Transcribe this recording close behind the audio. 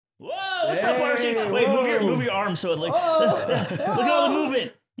parachute. Wait, move your arms so it looks. Look at all the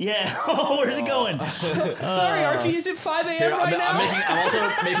movement. Yeah. Oh, where's it going? Sorry, Archie. Is it 5 a.m. right now? I'm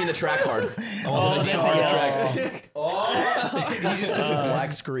also making the track hard. Oh, that's track. He just puts a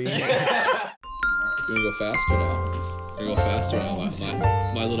black screen. You're gonna go faster now. You're gonna go faster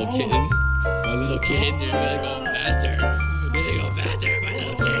now, my little kitten. My little kitten, you're gonna go faster. You're gonna go faster, my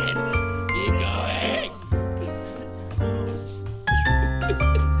little kitten. Keep going.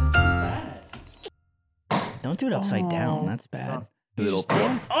 Don't do it upside down. That's bad. Little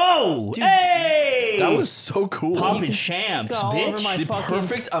Oh, dude, hey! That was so cool. Poppin' champs, bitch. The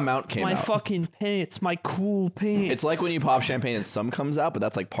perfect amount came out. My fucking pants, my cool pants. It's like when you pop champagne and some comes out, but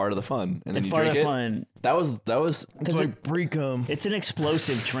that's like part of the fun. And then It's you part drink of it. the fun. That was. It's like pre-cum. It's an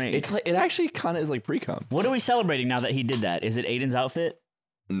explosive drink. It's like it actually kind of is like pre-cum. What are we celebrating now that he did that? Is it Aiden's outfit?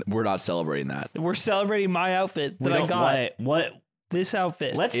 We're not celebrating that. We're celebrating my outfit that I got. What? This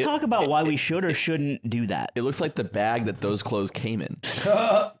outfit. Let's talk about why we should or shouldn't do that. It looks like the bag that those clothes came in.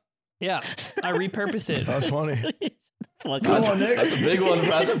 Yeah, I repurposed it. That's funny. Fuck Come on, Nick. That's a big one.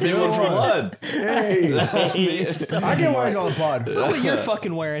 That's a big one for one. Hey. I get why he's on the pod. Look what you're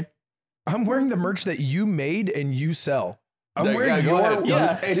fucking wearing. I'm wearing the merch that you made and you sell. I'm Yeah, wearing go ahead. your...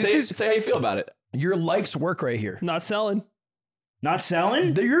 Yeah. Hey, This is say how you feel about it. your life's work right here. Not selling. Not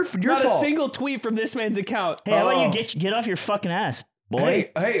selling? Your Not fault. a single tweet from this man's account. Hey, how about you get off your fucking ass, boy?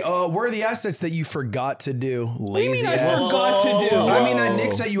 Hey, where are the assets that you forgot to do? What do you mean I ass. forgot to do? I mean, that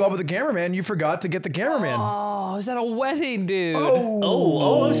Nick set you up with the cameraman. You forgot to get the cameraman. Oh, is that a wedding, dude?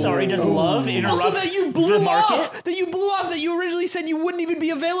 Oh, I'm sorry. Does love interrupt Also, that you blew the market? off. That you blew off. That you originally said you wouldn't even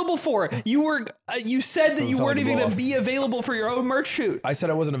be available for. You were. You said that you sound weren't like even blow going off. to be available for your own merch shoot. I said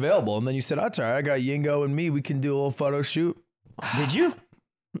I wasn't available, and then you said, "That's all right. I got Yingo and me. We can do a little photo shoot." Did you?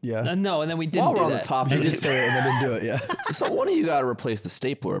 Yeah. No, and then we didn't While do we're on that. the topic, I did say it and then didn't do it. Yeah. so one of you got to replace the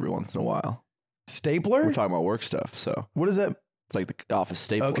stapler every once in a while. Stapler? We're talking about work stuff, so What is that? it's like the office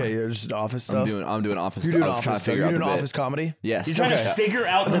stapler. Okay, yeah, just office stuff. I'm doing office. You're doing stuff. I'm trying office to stuff. figure You're out doing the bit. office comedy. Yes. You're trying to figure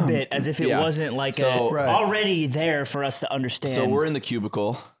out the bit as if it Yeah. wasn't like Right. already there for us to understand. So we're in the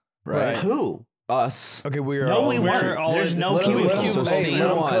cubicle, right? Right. Who? Us. Okay, we are. No, all we weren't. all There's in- no Let 'em- cubicle. let 'em- So Hey, scene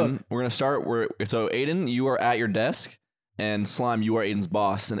let 'em one, cook. we're gonna start. So Aiden, you are at your desk, and Slime, you are Aiden's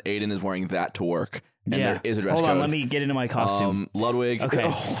boss, and Aiden is wearing that to work. And Yeah. there is a dress Hold code. on, let me get into my costume. Ludwig. Okay.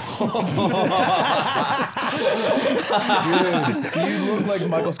 Dude, you look like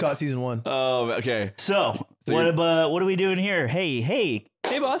Michael Scott season 1. Okay. So you're- what are we doing here? Hey, Hey,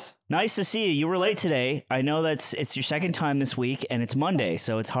 boss. nice to see you. You were late today. I know it's your second time this week, and it's Monday,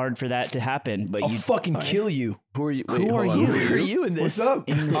 so it's hard for that to happen. But I'll you, fucking kill you. Who are you? Who are hold on. you? Who are you in this? What's up?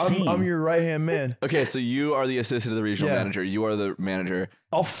 In the scene. I'm your right hand man. Okay, so you are the assistant of the regional Yeah. manager. You are the manager.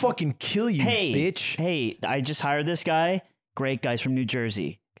 I'll fucking kill you, hey, bitch. Hey, I just hired this guy. Great guys from New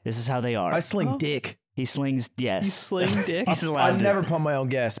Jersey. This is how they are. I sling dick. He slings. Yes. You sling dick. He's I allowed to- never pump my own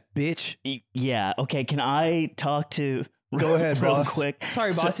gas, bitch. Yeah. Okay. Can I talk to? Go ahead, real boss. quick.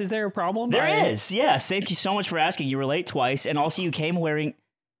 Sorry, boss. Is there a problem? There is. Yes. Thank you so much for asking. You were late twice, and also you came wearing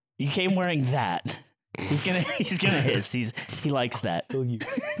that. He's gonna hiss. He likes that. You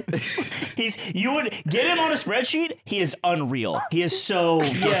would get him on a spreadsheet. He is unreal. He is so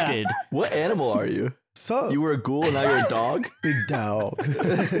gifted. What animal are you? So You were a ghoul and now you're a dog? big dog.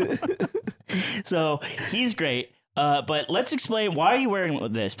 So he's great. But let's explain. Why are you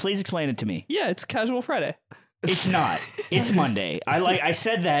wearing this? Please explain it to me. Yeah, it's Casual Friday. It's not. It's Monday. I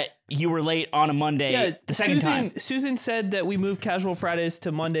said that you were late on a Monday. Yeah, the second time. Susan said that we moved Casual Fridays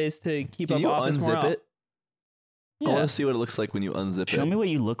to Mondays to keep Can up you office unzip morale. it? I Yeah. want to see what it looks like when you unzip it. Show me what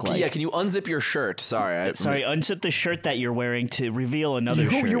you look like. Yeah, can you unzip your shirt? Sorry. Sorry, unzip the shirt that you're wearing to reveal another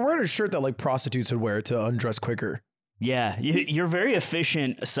shirt. You're wearing a shirt that like prostitutes would wear to undress quicker. Yeah, you're very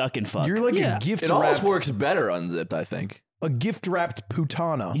efficient suck and fuck. You're like Yeah. a gift It almost wrapped, works better unzipped, I think. a gift wrapped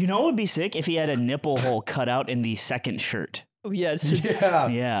putana. You know what would be sick? If he had a nipple hole cut out in the second shirt. Oh, yeah, it's Yeah.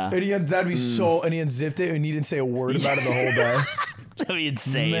 Yeah. And that'd be so, and he unzipped it and he didn't say a word about it the whole day. That'd be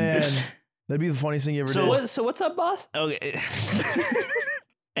insane. Man, that'd be the funniest thing you ever did. So what's up, boss? Okay.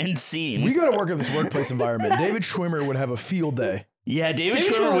 End scene. We got to work in this workplace environment. David Schwimmer would have a field day. Yeah, David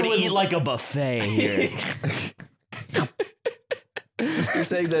Schwimmer Schwimmer would would- eat like a buffet here.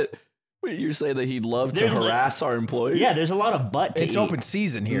 You're saying that he'd love to There's harass our employees? Yeah, there's a lot of butt to It's eat. open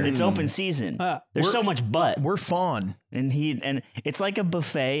season here. It's open season. There's We're- so much butt. We're fawn. And it's like a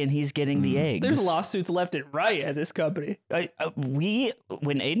buffet and he's getting the eggs. There's lawsuits left and right at this company.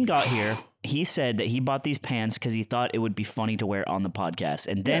 When Aiden got here, he said that he bought these pants because he thought it would be funny to wear on the podcast.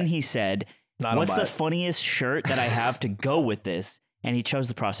 And then he said, I don't what's buy the it. funniest shirt that I have to go with this? And he chose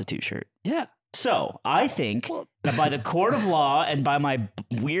the prostitute shirt. Yeah. So I think that by the court of law and by my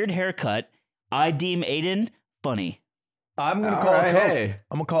weird haircut, I deem Aiden funny. I'm gonna call it Cope.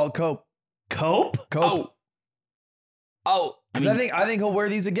 I'm gonna call it Cope. Cope? Cope. Oh. Because I think he'll wear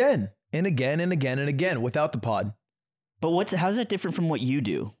these again and again and again and again without the pod. But how's that different from what you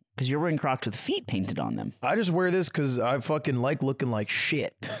do? Because you're wearing Crocs with feet painted on them. I just wear this because I fucking like looking like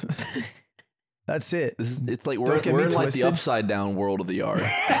shit. That's it. It's like we're in like the upside down world of the yard.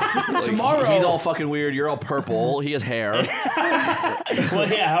 Like, Tomorrow he's all fucking weird. You're all purple. He has hair. Well,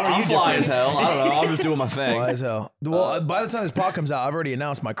 yeah, how are you I'm fly different? as hell. I don't know. I'm just doing my thing. Fly as hell. Well, by the time this pod comes out, I've already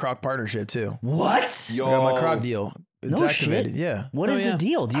announced my Croc partnership too. What? Yo, I got my Croc deal. It's No activated. shit. Yeah. What is the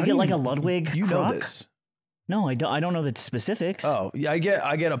deal? Do you get like a Ludwig You Croc? know this. No, I don't know the specifics. Oh, yeah. I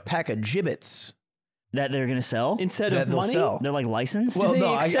get a pack of gibbets That they're going to sell? Instead that of they'll money? sell. They're like licensed? Well, Do they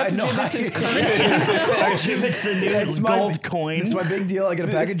no, accept know. gibbets as currency? Are gibbets the new gold coin? It's my big deal. I get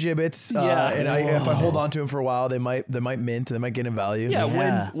a pack of gibbets, Yeah. and if I hold on to them for a while, they might mint. They might get in value. Yeah,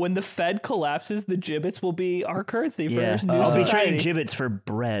 Yeah. when the Fed collapses, the gibbets will be our currency for Yeah. this new I'll be society trading gibbets for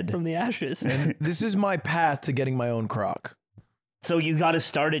bread. from the ashes. This is my path to getting my own Croc. So you got to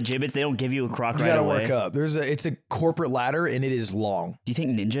start at gibbets. They don't give you a Croc You right gotta away. work up. It's a corporate ladder, and it is long. Do you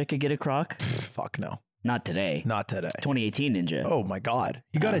think Ninja could get a Croc? Fuck no, Not today. not today. 2018 Ninja. Oh my god,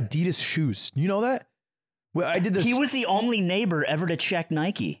 he got Adidas shoes. You know that? Well, I did this. He was the only neighbor ever to check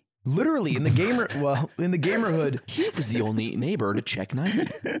Nike. literally in the gamer. Well, in the gamerhood, he was the only neighbor to check Nike.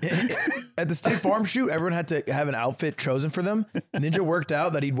 at the State Farm shoot, everyone had to have an outfit chosen for them. Ninja worked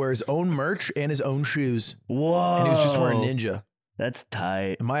out that he'd wear his own merch and his own shoes, Whoa. and he was just wearing Ninja. That's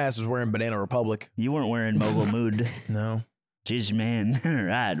tight. And my ass was wearing Banana Republic. You weren't wearing Mogul Mood. No, Jeez, man.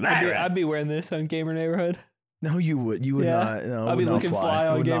 right. I'd be wearing this on Gamer Neighborhood. no, you would Yeah. not. No, I'd be looking fly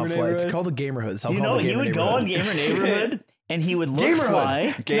on It would not Gamer fly. Neighborhood. It's called the Gamerhood. It's You know, he would go on Gamer Neighborhood and he would look Gamerhood. fly.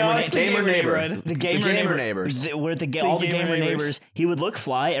 No, it's the Gamer Neighborhood. The gamer neighbors. Where all the gamer neighbors. He would look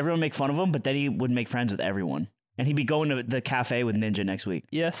fly. Everyone would make fun of him, but then he would make friends with everyone. And he'd be going to the cafe with Ninja next week.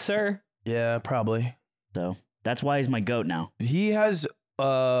 Yes, sir. Yeah, probably. So that's why he's my goat now. He has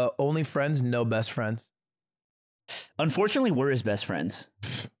only friends, no best friends. Unfortunately, we're his best friends.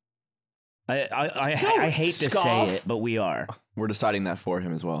 I hate to say scoff. it, but we are. We're deciding that for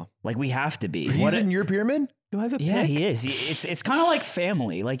him as well. Like, we have to be. He's in your pyramid? Do I have a Yeah, pick? he is. It's kind of like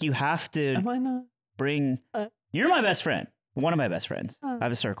family. Like, you have to Am I not? bring. You're my best friend. One of my best friends. I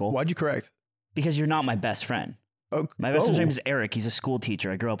have a circle. Why'd you correct? Because you're not my best friend. Oh, My best friend's name is Eric. He's a school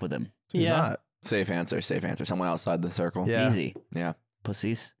teacher. I grew up with him. He's Yeah. not. Safe answer. Someone outside the circle. Yeah. Easy. Yeah.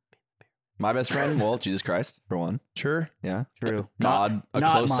 Pussies. My best friend, well, Jesus Christ, for one. Sure. Yeah. True. God, a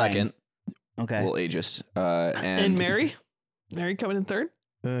not close mine. second. Okay. Well, ageist. And Mary? Mary coming in third?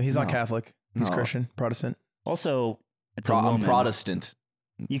 He's not No. Catholic. He's No. Christian, Protestant. Also, it's a I'm woman. Protestant.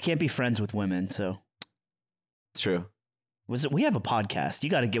 You can't be friends with women, so. It's true. We have a podcast. You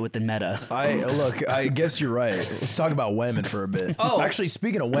got to get with the meta. Look, I guess you're right. Let's talk about women for a bit. Oh. Actually,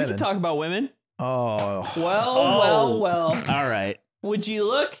 speaking of We can women. talk about women. Oh. Well. All right. Would you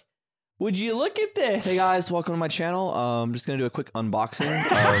look at this? Hey guys, welcome to my channel. I'm just gonna do a quick unboxing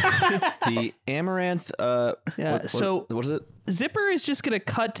of the amaranth. Yeah, so- what is it? Zipper is just going to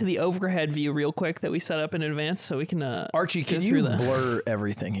cut to the overhead view real quick that we set up in advance so we can Archie, can go you through that. blur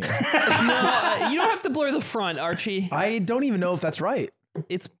everything here? No, you don't have to blur the front, Archie. I don't even know if that's right.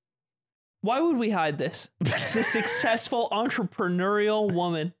 Why would we hide this? The successful entrepreneurial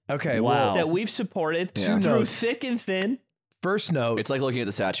woman Okay, Wow. well, that we've supported Yeah. through Notes. thick and thin. first note. It's like looking at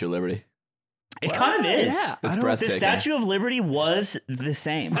the Statue of Liberty. It kind of is. Yeah. It's The breathtaking. Statue of Liberty was the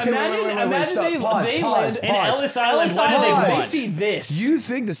same. Imagine stop. they Pause, land pause, in pause. Ellis Island, what do Island, they they want? see this. You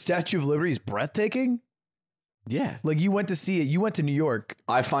think the Statue of Liberty is breathtaking? Yeah. Like you went to see it. You went to New York.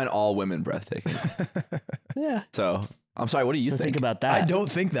 I find all women breathtaking. Yeah. So I'm sorry. What do you So think? think about that. I don't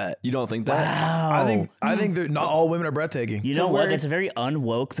think that. You don't think that? Wow. I think that not all women are breathtaking. You So know what? we're- That's a very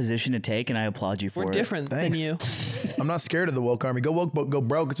unwoke position to take, and I applaud you for We're it. different Thanks. than you. I'm not scared of the woke army. Go woke, go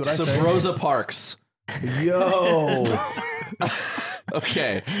broke. That's what I say. Sabrosa Parks. Yo.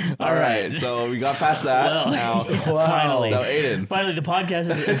 Okay. All right. So we got past that. Well, Now, finally. now, Aiden, Finally, the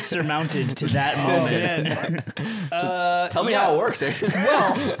podcast is surmounted to that moment. tell me how it works, Aiden.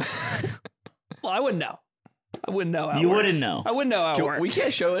 Well, I wouldn't know. I wouldn't know how You it works. wouldn't know. I wouldn't know how it works. We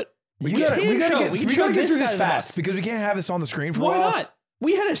can't show it. We gotta can get show through this this side of the fast box. because we can't have this on the screen for a Why while. not?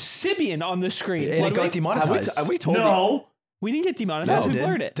 We had a Sibian on the screen. And it Ludwig. got demonetized. Have we told you? No. We didn't get demonetized. No, we did.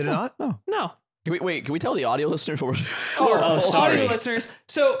 blurred it. Did it not? No. No. Can we tell the audio listeners what we're Oh, sorry. Audio listeners.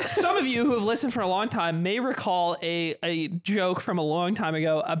 So some of you who have listened for a long time may recall a joke from a long time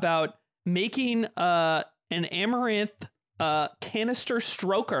ago about making an amaranth canister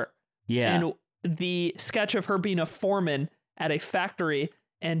stroker. Yeah. And the sketch of her being a foreman at a factory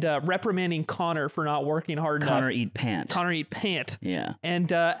and reprimanding Connor for not working hard enough. Connor eat pant. Connor eat pant. Yeah.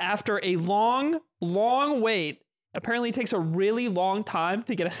 And after a long wait, apparently it takes a really long time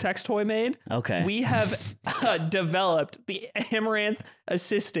to get a sex toy made. Okay. We have developed the Amaranth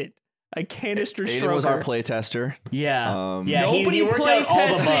Assistant, a canister stroker. Aiden was our play tester. Yeah. Yeah. Nobody he worked out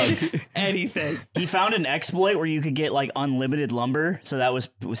all the bugs. anything. He found an exploit where you could get like unlimited lumber. So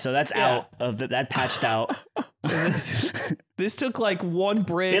that's out of that patched out. This took like one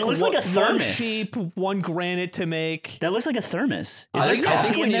brick. It looks one, like a thermos. One sheep, one granite to make. That looks like a thermos. Is I there think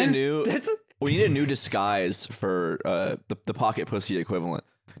coffee we in need there? a new. That's We need a new disguise for the pocket pussy equivalent.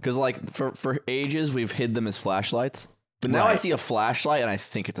 Because like for ages we've hid them as flashlights, but now I Right. see a flashlight and I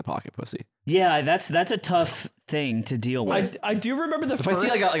think it's a pocket pussy. Yeah, that's a tough thing to deal with. I do remember the If first. I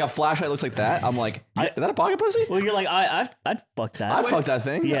see like a flashlight that looks like that, I'm like, is that a pocket pussy? Well, you're like, I'd fuck that. I fucked that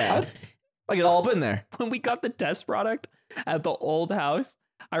thing. Yeah. I get all up in there. when we got the test product at the old house,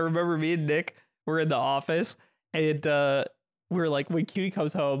 I remember me and Nick were in the office and we were like, when Cutie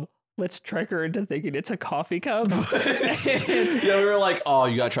comes home, let's trick her into thinking it's a coffee cup. Yeah, we were like, oh,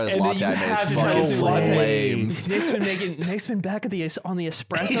 you gotta try this And then latte. you I made have it's to try fucking this new latte. flames. Nick's been back at on the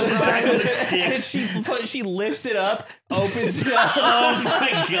espresso He's been back grind, with the sticks. and she lifts it up, opens it up. Oh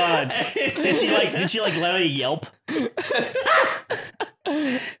my god! Did she like let it yelp?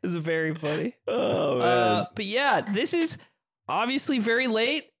 It's very funny. Oh man. But yeah, this is obviously very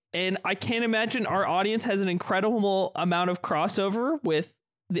late, and I can't imagine our audience has an incredible amount of crossover with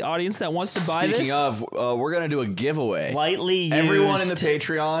the audience that wants to buy Speaking this. of, we're gonna do a giveaway. Lightly used. Everyone in the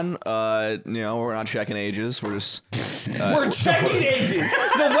Patreon, we're not checking ages. We're just We're checking ages.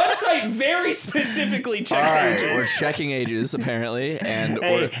 The website very specifically all checks right. ages. We're checking ages apparently, and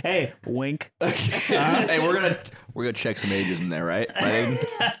Hey, wink. hey, we're gonna check some ages in there, right?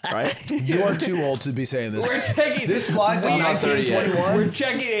 Right? You are too old to be saying this. We're checking. This flies I'm at not 30 yet. 1921. We're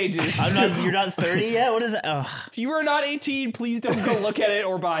checking ages. You're not 30 yet. What is that? Oh, If you are not 18, please don't go look at it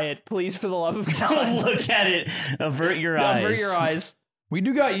or buy it. Please, for the love of don't God, look at it. Avert your eyes. avert your eyes. We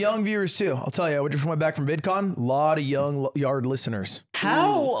do got young viewers too. I'll tell you, we just went back from Vidcon. A lot of young yard listeners.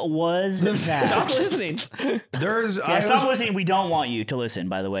 How was Stop that? listening. There's Yeah, stop listening. We don't want you to listen.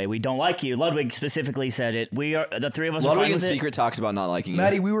 By the way, we don't like you. Ludwig specifically said it. We are the three of us are Ludwig fine in with it. secret talks about not liking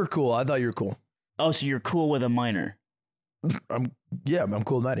Maddie, you. we were cool. I thought you were cool. Oh, so you're cool with a minor? I'm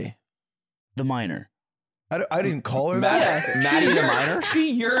cool with Maddie. The minor. I didn't call her that. Maddie the minor.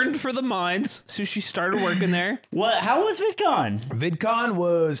 She yearned for the mines, so she started working there. What? How was VidCon? Vidcon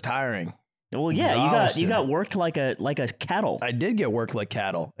was tiring. Well, yeah, you Exhausting. got worked like a cattle. I did get worked like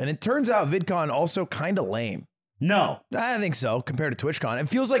cattle. And it turns out VidCon also kind of lame. No. I think so, compared to TwitchCon. It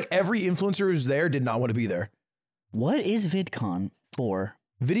feels like every influencer who's there did not want to be there. What is VidCon for?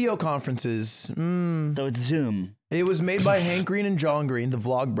 Video conferences. So it's Zoom. It was made by Hank Green and John Green, the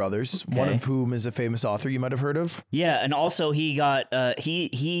Vlog brothers, one Okay. of whom is a famous author you might have heard of. Yeah, and also he got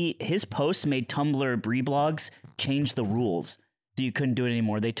his posts made Tumblr reblogs change the rules, so you couldn't do it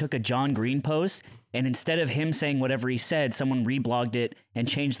anymore. They took a John Green post, and instead of him saying whatever he said, someone reblogged it and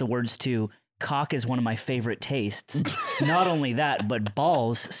changed the words to "cock is one of my favorite tastes." Not only that, but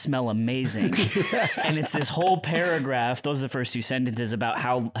balls smell amazing. And it's this whole paragraph. Those are the first two sentences about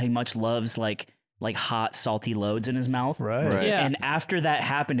how he much loves like hot salty loads in his mouth. Right. Yeah. And after that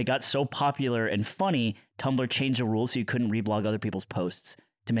happened, it got so popular and funny, Tumblr changed the rules so you couldn't reblog other people's posts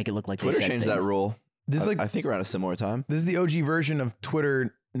to make it look like Twitter they said changed that things. rule. This is like I think around a similar time. this is the OG version of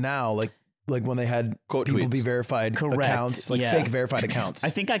Twitter now, like when they had Quote people tweets. be verified Correct, accounts, like yeah. fake verified accounts.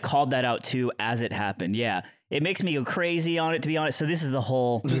 I think I called that out too as it happened. Yeah. It makes me go crazy on it, to be honest. So this is the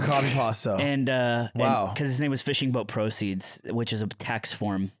whole... the copy pasta. And Wow. because his name was Fishing Boat Proceeds, which is a tax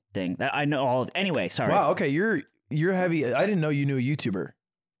form thing. That I know all of. Anyway, sorry. Wow, okay, you're heavy. I didn't know you knew a YouTuber.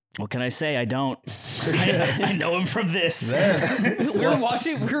 What can I say? I don't. I know him from this. There. we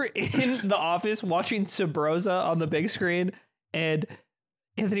were in the office watching Sabrosa on the big screen, and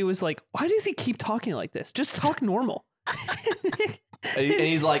Anthony was like, why does he keep talking like this? Just talk normal. And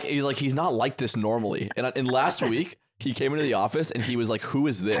he's he's not like this normally. And last week he came into the office and he was like, "Who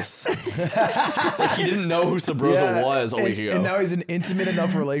is this?" Like he didn't know who Sabrosa was a week ago. And now he's in an intimate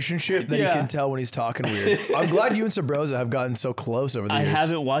enough relationship that Yeah. he can tell when he's talking weird. I'm glad you and Sabrosa have gotten so close over the I years.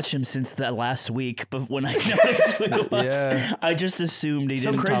 haven't watched him since that last week, but when I noticed who it was, Yeah. I just assumed he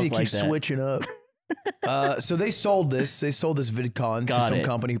So didn't crazy, talk he like keeps that. switching up. So they sold this. They sold this VidCon to Got some it.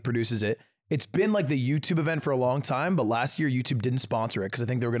 company who produces it. It's been like the YouTube event for a long time, but last year YouTube didn't sponsor it because I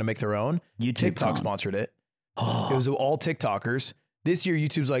think they were going to make their own. YouTube TikTok Con. sponsored it. It was all TikTokers. This year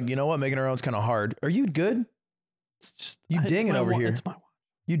YouTube's like, you know what, making our own is kind of hard. Are you good? You It's dinging my over wa- here. It's my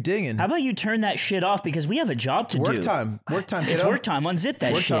You dinging. How about you turn that shit off because we have a job to do. Work time. Work time. It's work time. Unzip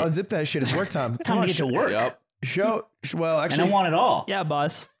that shit. Unzip that shit. It's work time. Time to get to work. Yep. Well, actually. And I want it all. Yeah,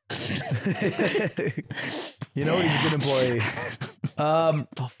 boss. You know he's a good employee. All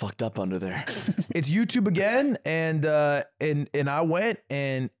fucked up under there. It's YouTube again, and I went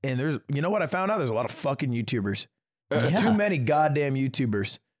and there's, you know what I found out? There's a lot of fucking YouTubers. Too many goddamn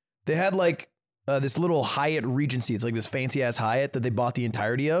YouTubers. They had like this little Hyatt Regency. It's like this fancy ass Hyatt that they bought the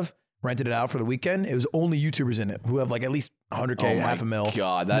entirety of, rented it out for the weekend. It was only YouTubers in it who have like at least 100K, half a mil,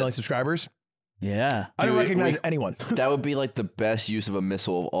 million subscribers. Yeah. I don't recognize anyone. That would be like the best use of a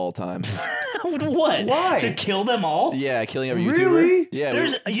missile of all time. What? Why? To kill them all? Yeah, killing every YouTuber. Really? Yeah.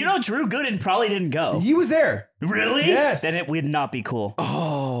 There's, you know, Drew Gooden probably didn't go. He was there. Really? Yes. Then it would not be cool.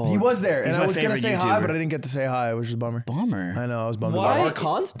 Oh. He was there, and my I was gonna favorite say hi, YouTuber. but I didn't get to say hi, which is a bummer. Bummer. I know, I was bummed. Why? Are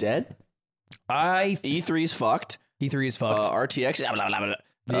cons dead? E3's fucked. E3 is fucked. RTX. Blah, blah, blah,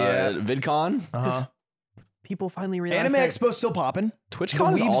 blah. Yeah. VidCon. People finally realized Anime that Expo's still popping.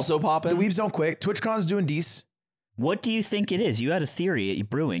 TwitchCon is also popping. The weebs don't quit. TwitchCon's doing decent. What do you think it is? You had a theory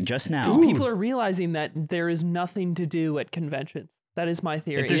brewing just now. because people are realizing that there is nothing to do at conventions. That is my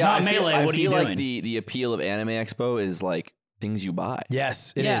theory. If there's not Melee, what are you I feel doing? like the appeal of Anime Expo is like things you buy.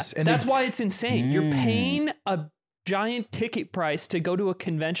 Yes, it is. And that's why it's insane. You're paying a giant ticket price to go to a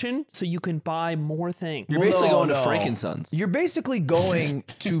convention so you can buy more things. You're basically going to no. Frankensons. You're basically going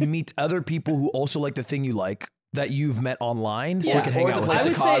to meet other people who also like the thing you like that you've met online, so you can hang Or it's out a with.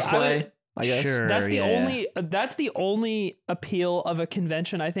 place to I would say- cosplay, I guess. Sure. That's the yeah. that's the only appeal of a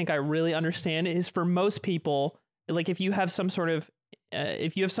convention I think I really understand is for most people, like if you have some sort of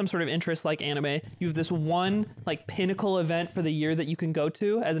interest like anime, you have this one like pinnacle event for the year that you can go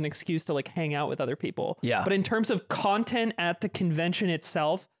to as an excuse to like hang out with other people. Yeah. But in terms of content at the convention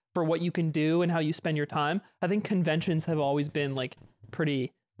itself for what you can do and how you spend your time, I think conventions have always been like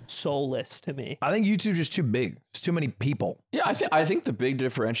pretty soulless to me. I think YouTube's just too big. It's too many people. Yeah, I think the big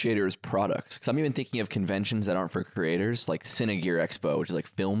differentiator is products. Because I'm even thinking of conventions that aren't for creators, like Cinegear Expo, which is like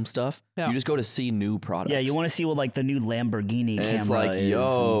film stuff. Yeah. You just go to see new products. Yeah, you want to see what like the new Lamborghini and camera it's like, is.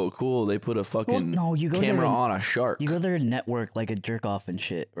 yo, cool. They put a fucking no, you go camera there- on a shark. You go there and network like a jerk off and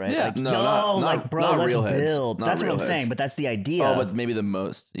shit, right? Yeah. Like, No, yo, not- like bro, not let's real heads. build. Not That's what real I'm heads. saying, but that's the idea. Oh, but maybe the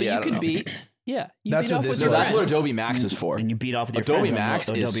most. But Yeah, I you don't could know. beat you That's beat what off this with is. your So that's what friends. Adobe Max is for. and you beat off with your Adobe friends on Max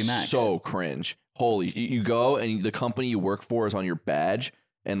Adobe is Max. so cringe. Holy, you go and the company you work for is on your badge,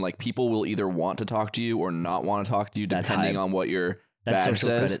 and like people will either want to talk to you or not want to talk to you That's depending hype. on what your That's badge social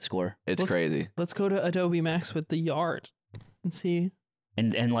says. credit score. It's crazy. Let's go to Adobe Max with the yard and see.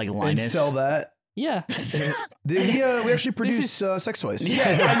 And like And Linus. sell that. Yeah. We actually produce is- sex toys.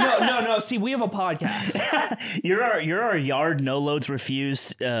 No. See, we have a podcast. you're our yard no loads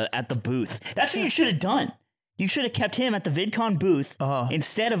refuse at the booth. That's what you should have done. You should have kept him at the VidCon booth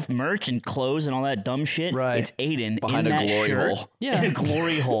instead of merch and clothes and all that dumb shit. Right. It's Aiden Behind in a that glory shirt, hole. Yeah. in a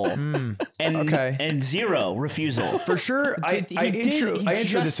glory hole, and Okay. and zero refusal. For sure. I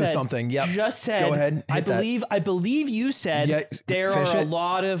intro this with something. Yep. Just said. Go ahead. I Hit that. believe you said Yeah, there finish are a it.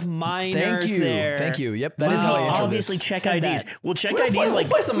 lot of minors Thank you. there. Thank you. Yep. That is how I intro Obviously, this. check Said IDs. that. We'll check We'll IDs play, like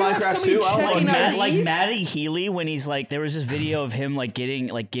we'll play some we have Minecraft somebody too. I don't checking like out that. Like IDs? Maddie Healy when he's like, there was this video of him like giving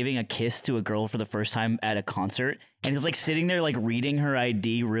a kiss to a girl for the first time at a concert, and he's like sitting there like reading her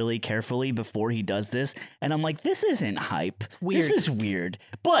ID really carefully before he does this, and I'm like, this isn't hype. weird. This is weird,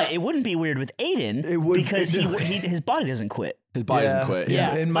 but it wouldn't be weird with Aiden It would- because it- his body doesn't quit, His body doesn't quit.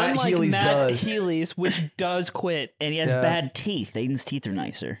 Yeah. And Matt Unlike Healy's Matt does. Healy's, which does quit. and he has Yeah. bad teeth. Aiden's teeth are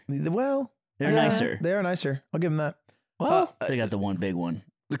nicer. Well, They're nicer. They are nicer. I'll give him that. Well, They got the one big one.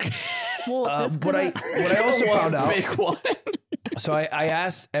 that's What I also found out. Fake one. So I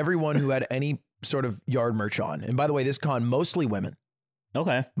asked everyone who had any sort of yard merch on, and by the way, this con mostly women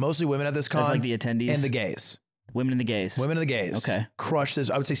Okay, at this con. that's like the attendees and the gays. women and the gays. Women and the gays. Okay. Crushed this.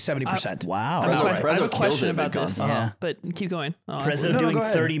 I would say 70%. Wow. I have a Prezzo- que- I have a Prezzo question kills it at about VidCon. this. Yeah. But keep going. Honestly. Prezzo No, doing go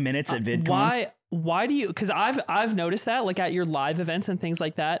ahead. 30 minutes at VidCon. Why do you? Because I've noticed that like at your live events and things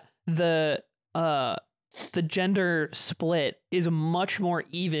like that, the gender split is much more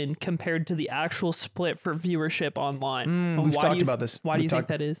even compared to the actual split for viewership online. We've Why talked do you- about this. Why do We've you think talked-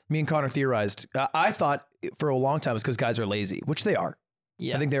 that is? Me and Connor theorized. I thought for a long time it's because guys are lazy, which they are.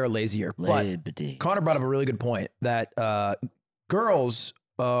 Yeah. I think they are lazier. But Liberty. Connor brought up a really good point that girls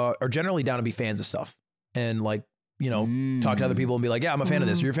are generally down to be fans of stuff and like, you know, talk to other people and be like, yeah, I'm a fan of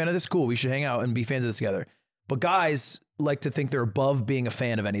this. You're a fan of this? Cool. We should hang out and be fans of this together. But guys like to think they're above being a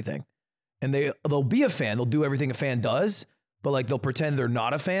fan of anything. And they'll be a fan. They'll do everything a fan does, but like they'll pretend they're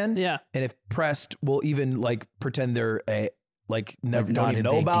not a fan. Yeah. And if pressed, will even like pretend they're like never not don't a even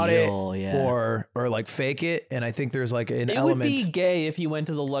know big about deal, it yeah. or like fake it. And I think there's like an It element. would be gay if you went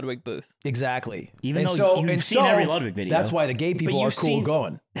to the Ludwig booth. Exactly. Even and though so, you've and seen every Ludwig video. That's why the gay people are you've cool seen-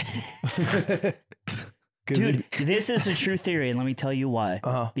 going. Dude, this is a true theory, and let me tell you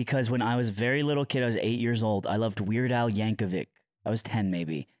why. Because when I was a very little kid, I was 8 years old, I loved Weird Al Yankovic. I was 10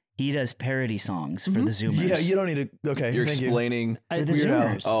 maybe. He does parody songs for the Zoomers. Yeah, you don't need to. Okay, You're thank explaining. For the Weird Al.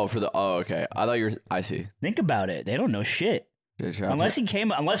 Zoomers. Oh, for the. Oh, okay. I thought you're. I see. Think about it. They don't know shit.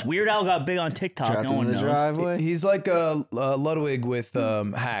 Unless Weird Al got big on TikTok, Trapped no in one the knows. driveway. He's like a Ludwig with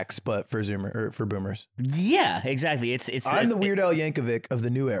hacks, but for Zoomer or for boomers. Yeah, exactly. It's. I'm the Weird Al Yankovic of the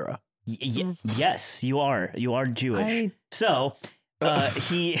new era. Yes, you are. You are Jewish. So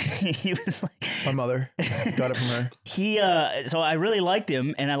he was like My mother got it from her. so I really liked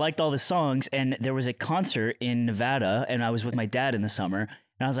him and I liked all the songs, and there was a concert in Nevada and I was with my dad in the summer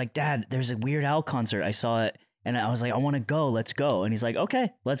and I was like, Dad, there's a Weird Al concert. I saw it and I was like, I want to go. Let's go. And he's like,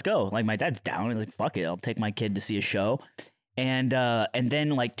 okay, let's go. Like my dad's down. He's like, fuck it. I'll take my kid to see a show. And then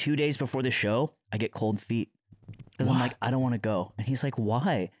like 2 days before the show, I get cold feet. Because I'm like, I don't want to go. And he's like,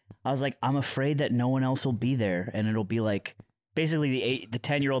 why? I was like, I'm afraid that no one else will be there. And it'll be like, basically the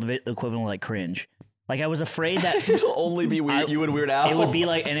 10-year-old equivalent of like cringe. Like I was afraid that It'll only be weird. You and Weird Al. it would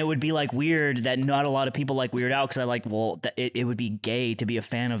be like weird that not a lot of people like Weird Al. Because I like, well, it would be gay to be a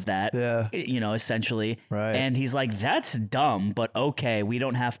fan of that. Yeah. You know, essentially. Right. And he's like, that's dumb, but okay, we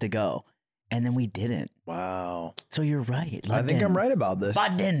don't have to go. And then we didn't. Wow. So you're right. I think I'm right about this.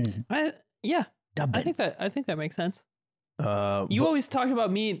 Biden. Yeah, Dublin. I think that makes sense. You But- always talked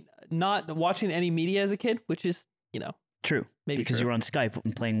about me not watching any media as a kid, which is, True. Maybe because true. you were on Skype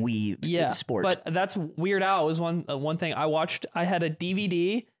and playing Wii Sport. But that's Weird Al was one thing I watched. I had a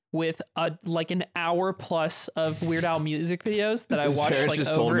DVD with like an hour plus of Weird Al music videos that I His watched parents like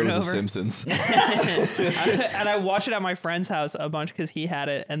just told over him it and was over. The Simpsons. And I watched it at my friend's house a bunch because he had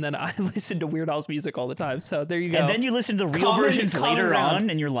it, and then I listened to Weird Al's music all the time. So there you go. and then you listen to the real Common- versions common later ground. on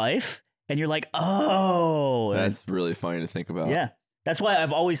in your life, and you're like, oh. That's really funny to think about. Yeah. That's why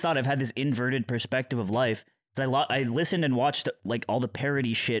I've always thought I've had this inverted perspective of life. 'Cause I listened and watched like all the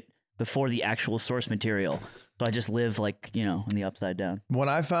parody shit before the actual source material. So I just live like, in the upside down. when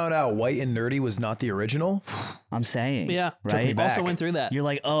I found out White and Nerdy was not the original, I'm saying. yeah, Right? me back. also went through that. You're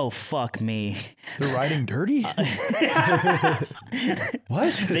like, oh, fuck me. they're riding dirty.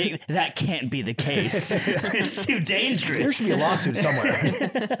 What? That can't be the case. It's too dangerous. There should be a lawsuit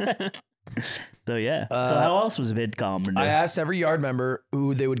somewhere. So yeah. So how else was VidCon? I asked every yard member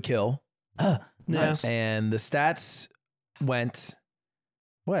who they would kill, Yeah. and the stats went.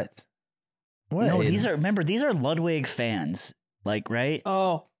 What? What? No, Aiden? these are Ludwig fans. Like, right?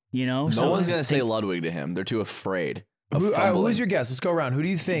 Oh, No one's gonna say Ludwig to him. They're too afraid of Who, fumbling. who's your guess? Let's go around. Who do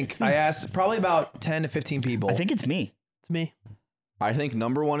you think? I asked probably about 10 to 15 people. I think it's me. it's me. I think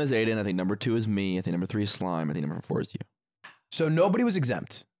number 1 is Aiden. I think number 2 is me. I think number 3 is Slime. I think number 4 is you. So nobody was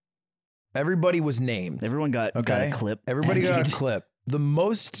exempt. Everybody was named. Everyone got a clip. Everybody got a clip. The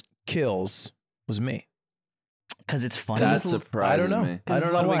most kills was me. Because it's funny. That surprises I don't know. me. I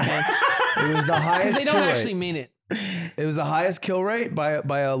don't know Ludwig why. fans. It was the highest They kill don't rate. actually mean it. It was the highest kill rate by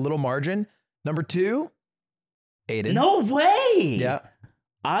a little margin. Number 2, Aiden. No way. Yeah.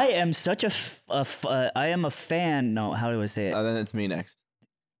 I am such I am a fan. No, how do I say it? Then it's me next.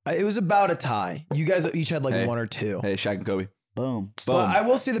 It was about a tie. You guys each had like Hey. 1 or 2. Hey, Shaq and Kobe. Boom. But Boom. I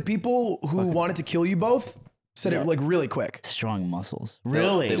will say the people who wanted to kill you both said it like really quick. Strong muscles. they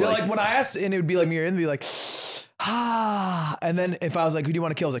Really? They're like when I asked, and it would be like me or Aiden, they'd be like, and then if I was like, who do you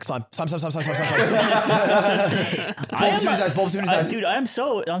want to kill? It's like slime. Bulb between his eyes, bulb between his eyes. Dude, I'm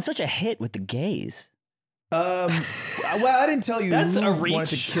such a hit with the gays. Well, I didn't tell you That's who a wanted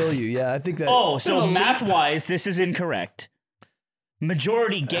to reach. kill you. Yeah, I think that. Oh, so Bit of a math-wise, this is incorrect.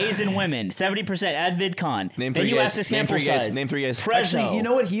 Majority gays and women, 70% at VidCon. Name Then 3 you guys. asked the Name sample 3 guys. size. Name 3 guys. Prezzo. actually, you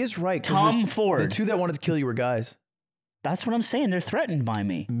know what? He is right. 'cause Tom the Ford. 2 that wanted to kill you were guys. That's what I'm saying. They're threatened by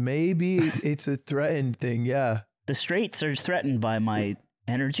me. Maybe it's a threatened thing. Yeah. The straights are threatened by my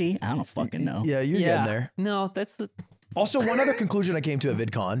energy. I don't fucking know. Yeah, you're getting there. No, that's Also, one other conclusion I came to at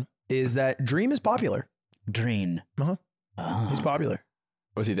VidCon is that Dream is popular. Dream. He's popular.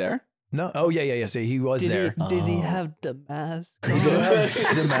 Was he there? No. Oh, yeah. So he was there. Did he have the mask?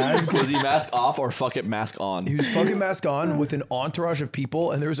 The mask. Was he mask off or fuck it mask on? He was fucking mask on with an entourage of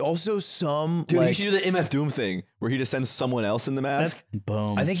people, and there was also some. Dude, he like, should do the MF Doom thing where he just sends someone else in the mask.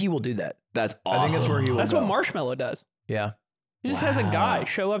 Boom. I think he will do that. That's awesome. I think that's where he will. That's go. what Marshmallow does. Yeah. He just has a guy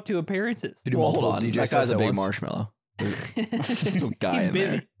show up to appearances. To do Well, multiple hold on. DJ That sets guy's a at big once. marshmallow. Guy He's in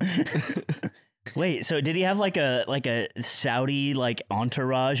busy. there. Wait, so did he have like a Saudi like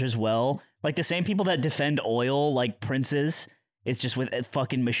entourage as well? Like the same people that defend oil, like princes, It's just with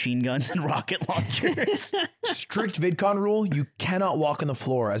fucking machine guns and rocket launchers. Strict VidCon rule: you cannot walk on the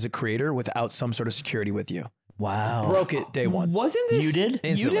floor as a creator without some sort of security with you. Wow. Broke it day one. Wasn't this You did?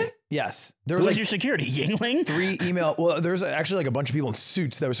 Instantly. You did? Yes. There Who was was like your security? Yingling? 3 email. Well, there's actually like a bunch of people in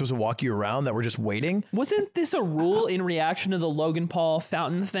suits that were supposed to walk you around that were just waiting. Wasn't this a rule in reaction to the Logan Paul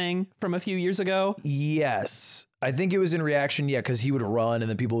fountain thing from a few years ago? Yes. I think it was in reaction, yeah, because he would run and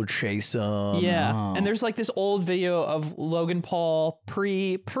then people would chase him. Yeah, Oh. and there's like this old video of Logan Paul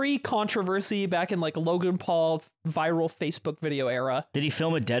pre controversy back in like Logan Paul viral Facebook video era. Did he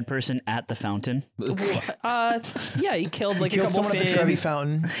film a dead person at the fountain? Yeah, he killed like Killed a couple someone at the Trevi fans.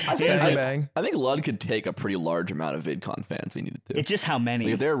 fountain. Yeah. Bang. I think Lud could take a pretty large amount of VidCon fans if he needed to. It's just how many.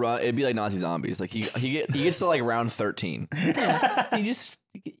 Like if they're run, it'd be like Nazi zombies. Like he gets to like round 13. You just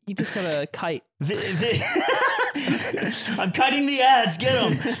gotta kite. I'm cutting the ads. Get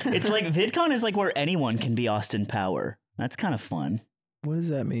them. It's like VidCon is like where anyone can be Austin Power. That's kind of fun. What does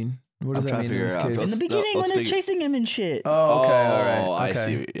that mean? What does I'm that trying to mean in this figure it out. In case? the beginning, let's when they're figure- chasing him and shit. Oh, okay, all right. Oh, I Okay.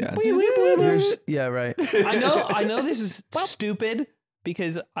 see. Yeah. Yeah, right. I know this is stupid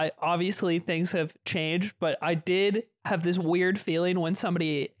because I obviously things have changed, but I did have this weird feeling when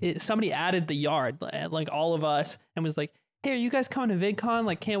somebody added the yard, like all of us, and was like, "Hey, are you guys coming to VidCon?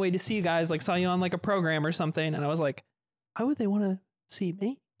 Like, can't wait to see you guys. Like, saw you on like a program or something." And I was like, "Why would they want to see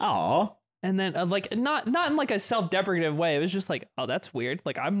me?" Aw. And then like not in like a self-deprecative way. It was just like, "Oh, that's weird.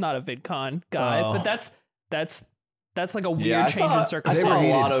 Like, I'm not a VidCon guy," Oh. but that's like a weird Yeah, change in I circumstances. saw a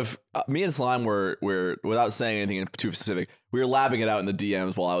heated. lot of me and Slime were without saying anything too specific. We were labbing it out in the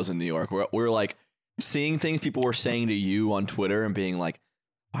DMs while I was in New York. We were like seeing things people were saying to you on Twitter and being like,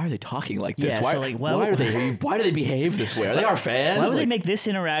 "Why are they talking like this? Yeah, why, so, like, well- why do they behave this way? Are they our fans? Why would they Like, make this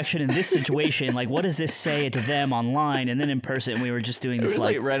interaction in this situation? Like, what does this say to them online? And then in person, we were just doing it was this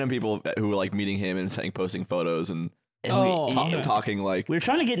like random people who were like meeting him and saying, posting photos and Oh. talking like we were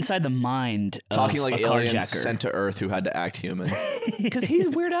trying to get inside the mind of talking like a aliens carjacker. sent to Earth who had to act human. Because he's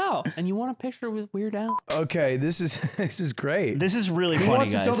Weird Al, and you want a picture with Weird Al? Okay, this is great. This is really Who funny,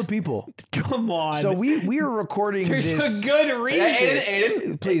 wants guys. to tell the people? Come on. So we are recording There's this. a good reason.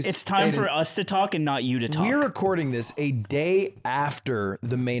 Aiden, Please, It's time Aiden. for us to talk and not you to talk. We're recording this a day after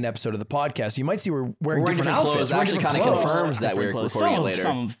the main episode of the podcast. You might see we're wearing wearing different different outfits. clothes. We're wearing Actually, different kind of clothes. confirms that we're Different clothes. recording some, it later.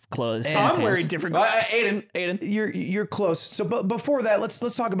 Some clothes. And- some I'm wearing pants. different. Aiden. You're close. So, but before that, let's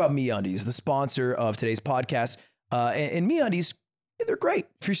talk about MeUndies, the sponsor of today's podcast. And MeUndies, they're great.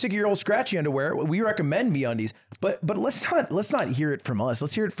 If you're sick of your old scratchy underwear, we recommend MeUndies. But let's not hear it from us.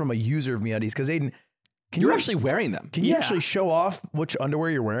 Let's hear it from a user of MeUndies. Because Aiden, You're actually wearing them. can you Yeah. actually show off which underwear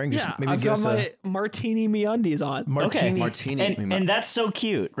you're wearing? Just Yeah, maybe I've give got us my martini MeUndies on. a martini. Martini. And that's so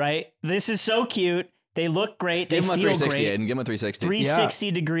cute, right? This is so cute. They look great. Give They him a feel 360, great. Aiden. Give him a 360.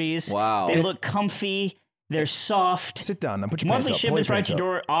 360 degrees. Wow. They look comfy. They're soft. Sit down now. Put your Monthly pants up. Pull shipments your right pants to up.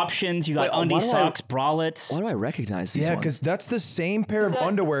 door options. You got Wait, why undies, do I- socks, bralettes. Why do I recognize these Yeah, ones? because that's the same pair of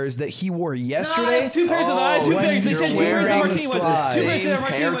underwears that he wore I yesterday. have two pairs of eyes. Two when pairs. They you're sent 2 pairs of wearing martini the ones. slide. 2 pairs Same of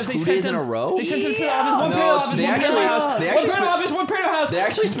martini pair ones. They 2 sent days in them a row? They sent them to the Yeah. office. One No, pair of office. they One pair actually- of house. they One actually pair of office. One pair of house. They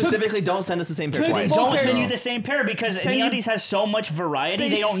actually specifically don't send us the same pair Took twice. both Don't pairs. send you the same pair because Send you- MeUndies has so much variety.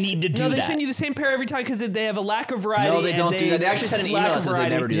 They don't need to do No, they that. send you the same pair every time because they have a lack of variety. No, they don't and do that. They actually send an lack email of that says they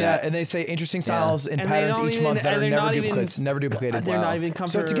never do Yeah, that. and they say interesting styles and And they patterns don't each even- month that and are they're never not even- duplicates. Never duplicated. They're not even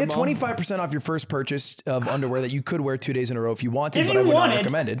So to get comfortable. 25% off your first purchase of underwear that you could wear 2 days in a row if you wanted, If but you I would wanted- not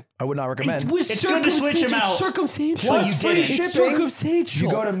recommend it. I would not recommend. It's good to switch them out. Circumstantial. Plus It's free free shipping. Circumstantial.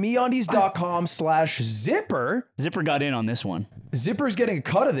 You go to MeUndies.com/zipper. Zipper got in on this one. Zipper's getting a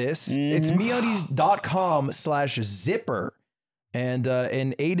cut of this. It's MeUndies.com/zipper. And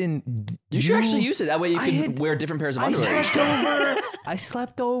Aiden, You should actually use it. That way you can had- wear different pairs of I underwear. slept over. I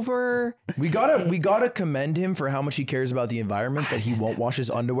slept over. we gotta commend him for how much he cares about the environment, that he won't wash his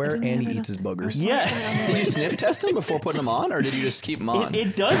underwear and he eats his boogers. Yeah. Did you sniff test them before putting them on, or did you just keep them on?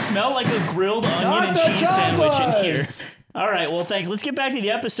 It does smell like a grilled onion and the cheese sandwich in here. Jawas! All right, well, thanks. Let's get back to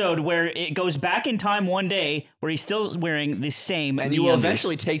the episode where it goes back in time one day where he's still wearing the same and you will MeUndies.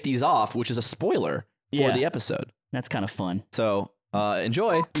 eventually take these off, which is a spoiler for Yeah. the episode. That's kind of fun. So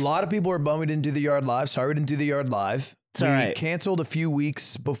enjoy. A lot of people are bummed we didn't do the yard live. Sorry we didn't do the yard live. It's we all right. canceled a few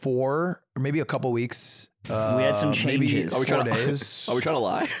weeks before, or maybe a couple weeks. We had some Maybe changes. Are we 4 trying to- days. Are we trying to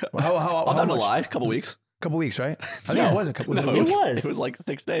lie? How I'm down to much? lie. A couple weeks. Couple weeks, right? I think Yeah. it was a couple. Was it a No, week? It was. It was like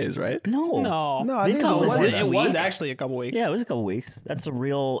 6 days, right? No. No. No, I think it Vidcon was was a this It week? was actually a couple weeks. Yeah, it was a couple weeks. That's a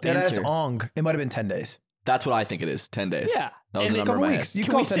real Dead ass answer. ong. It might have been 10 days. That's what I think it is. 10 days. Yeah. That was And the a number in Couple my weeks. head. You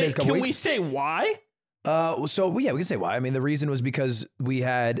Can call we 10 say? days. Couple Can weeks. we say why? So yeah, we can say why. I mean, the reason was because we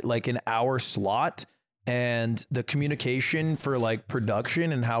had like an hour slot, and the communication for like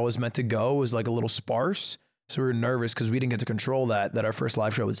production and how it was meant to go was like a little sparse. So we were nervous because we didn't get to control that our first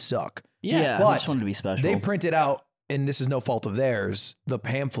live show would suck. Yeah. I But just wanted to be special. They printed out, and this is no fault of theirs, the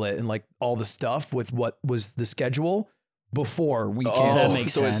pamphlet and like all the stuff with what was the schedule before we canceled. That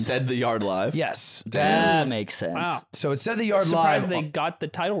makes so sense. it said the yard live. Yes. That makes sense. Wow. So it said the yard Surprised live they got the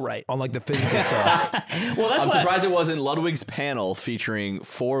title right. on like the physical stuff. Well, that's I'm why. surprised it wasn't Ludwig's panel featuring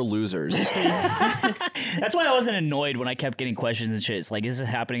 4 losers. That's why I wasn't annoyed when I kept getting questions and shit. It's like, is this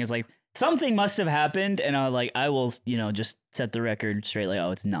happening? It's like something must have happened, and I will, just set the record straight. Like,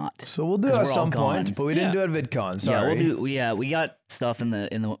 oh, it's not. So we'll do it 'Cause at we're all some gone. point, but we didn't do it at VidCon. Sorry. Yeah, we'll do. Yeah, we got stuff in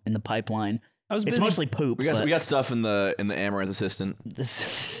the pipeline. I was It's busy. mostly poop. we got stuff in the Amaranth assistant.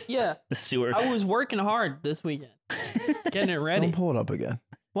 this, Yeah. the sewer. I was working hard this weekend, getting it ready. Don't pull it up again.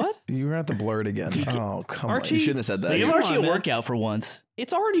 What? You're gonna have to blur it again. Oh, come Archie- You on. shouldn't have said that. Give Come Archie on, a man. workout for once.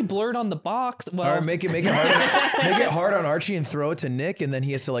 It's already blurred on the box. Well, All right, make it hard. Make it hard on Archie and throw it to Nick, and then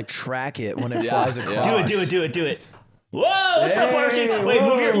he has to like track it when it flies yeah. across. Do it. Whoa! What's up, Hey, Archie? Wait,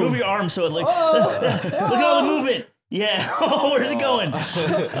 whoa. move your arm so it like. Look at all the movement. Yeah. Oh, where's it going?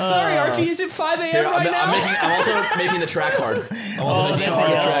 sorry, Archie. Is it 5 a.m. Here, right now? I'm also making the track hard. I'm also making it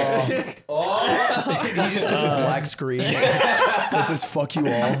that's hard it. track. He just puts a black screen that says "fuck you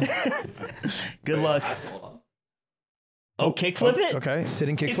all." Good luck. Oh, kickflip it? Okay,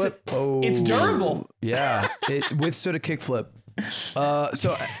 sitting kickflip. it's durable. Yeah, it withstood a kickflip.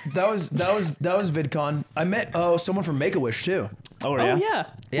 So that was VidCon. I met someone from Make-A-Wish too. Oh, Oh yeah. yeah.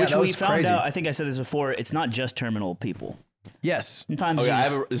 Yeah, Which that we was found crazy. out. I think I said this before. It's not just terminal people. Yes. Sometimes Oh you yeah,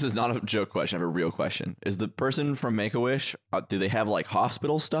 just- this is not a joke question. I have a real question. Is the person from Make-A-Wish, do they have like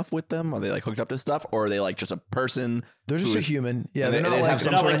hospital stuff with them? Are they like hooked up to stuff, or are they like just a person? They're just who a is- human. Yeah, and they're they not have like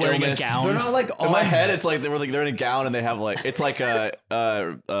some not sort like of wearing a illness. gown. they're not like In my on- head, it's like they're in a gown and they have like it's like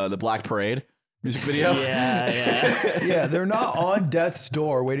the Black Parade music video. Yeah. Yeah, they're not on death's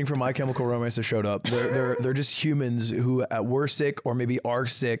door waiting for My Chemical Romance to show up. They're just humans who were sick or maybe are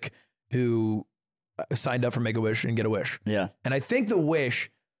sick who signed up for Make-A-Wish and get a wish. Yeah. And I think the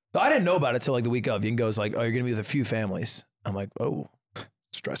wish, I didn't know about it till like the week of. Ian goes like, "Oh, you're gonna be with a few families." I'm like, "Oh,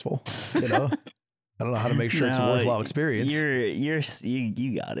 stressful." I don't know how to make sure it's a No, worthwhile experience.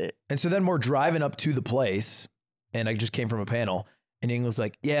 You got it. And so then we're driving up to the place, and I just came from a panel, and Ian was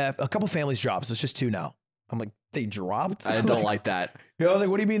like, "Yeah, a couple families dropped, so it's just 2 now." I'm like, "They dropped?" I don't like that. I was like,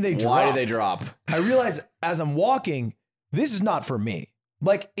 "What do you mean they dropped?" Why did they drop? I realized as I'm walking, this is not for me.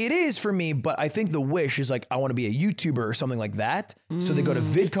 Like, it is for me, but I think the wish is like, I want to be a YouTuber or something like that. So they go to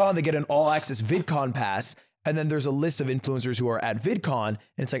VidCon, they get an all-access VidCon pass, and then there's a list of influencers who are at VidCon, and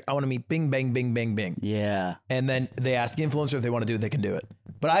it's like, I want to meet bing, bang, bing, bang, bing. Yeah. And then they ask the influencer if they want to do it, they can do it.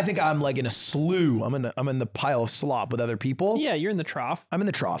 But I think I'm like in a slew. I'm in the pile of slop with other people. Yeah, you're in the trough. I'm in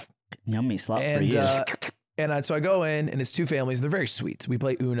the trough. Yummy slop for And you. so I go in, and it's 2 families. They're very sweet. We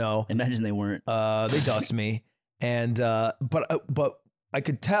play Uno. Imagine they weren't. They dust me, and but I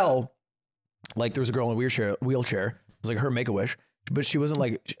could tell, like there was a girl in a wheelchair. It was like her Make-A-Wish, but she wasn't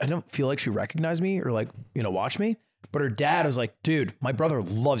like, I don't feel like she recognized me or like watched me. But her dad was like, "Dude, my brother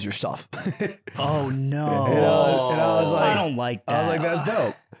loves your stuff." Oh no. And I was like, I don't like that. I was like, "That's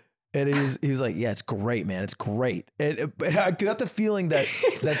dope." And he was like, "Yeah, it's great, man. It's great." And I got the feeling that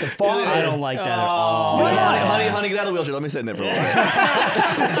the father. I don't like that at all. Honey, get out of the wheelchair. Let me sit in it for a little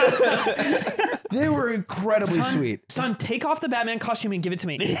bit. They were incredibly sweet. Son, take off the Batman costume and give it to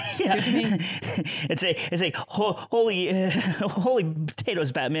me. Yeah. Give it to me. It's a holy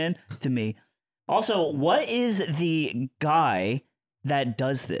potatoes, Batman, to me. Also, what is the guy that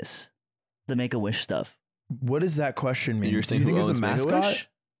does this? The Make-A-Wish stuff. What does that question mean? You're Do you thinking think there's a who owns mascot? Make-A-Wish?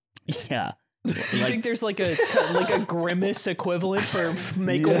 Yeah. Do you think there's like a grimace equivalent for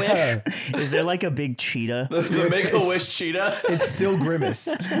Make-A-Wish? Yeah. Is there like a big cheetah? The Make-A-Wish cheetah. It's still Grimace.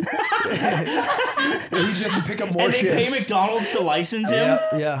 You just have to pick up more And they shifts. pay McDonald's to license him?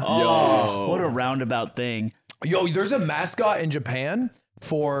 Yeah. Oh, what a roundabout thing. Yo, there's a mascot in Japan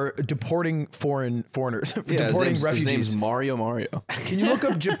for deporting foreigners, for Yeah, deporting his refugees. name's Mario. Can you look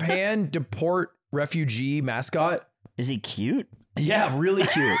up Japan deport refugee mascot? Is he cute? Yeah, really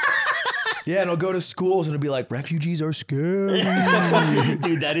cute. Yeah, and it'll go to schools and it'll be like, refugees are scary.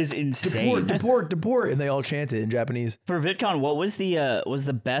 Dude, that is insane. Deport. And they all chant it in Japanese. For VidCon, what was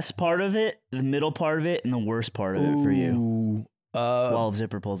the best part of it, the middle part of it, and the worst part of it for you? Ooh. While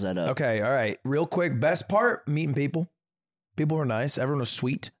Zipper pulls that up. Okay, all right. Real quick, best part, meeting people. People were nice. Everyone was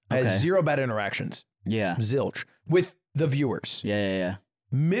sweet. I had Okay. 0 bad interactions. Yeah. Zilch. With the viewers. Yeah.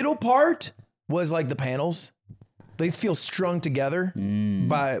 Middle part was like the panels. They feel strung together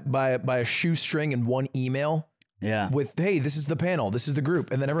by a shoestring and one email Yeah. with, hey, this is the panel, this is the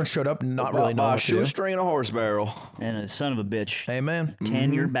group. And then everyone showed up not really knowing a what to do. shoestring and a horse barrel. And a son of a bitch. Hey, man.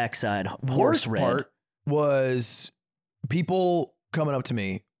 Tan your backside. Horse Worst red. part was people coming up to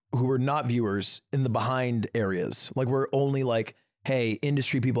me who were not viewers in the behind areas. Like we're only like, hey,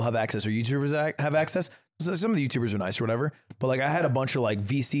 industry people have access or YouTubers have access. So some of the YouTubers are nice or whatever. But like I had a bunch of like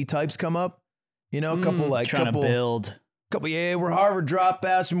VC types come up, you know, a couple like trying to build. Yeah, we're Harvard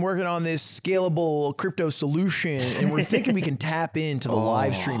dropouts and working on this scalable crypto solution, and we're thinking we can tap into the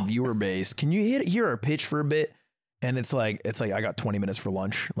live stream viewer base. Can you hear our pitch for a bit? And it's like I got 20 minutes for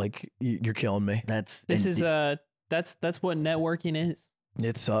lunch. Like you're killing me. That's what networking is.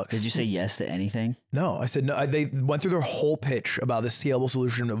 It sucks. Did you say yes to anything? No, I said no. They went through their whole pitch about this scalable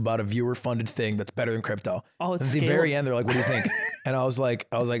solution about a viewer funded thing that's better than crypto. Oh, it's at the very end, they're like, "What do you think?" And I was like,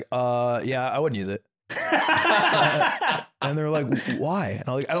 yeah, I wouldn't use it. And they're like, why? And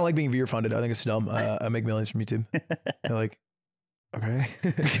I'm like, I don't like being viewer funded. I think it's dumb. I make millions from YouTube. They're like, okay.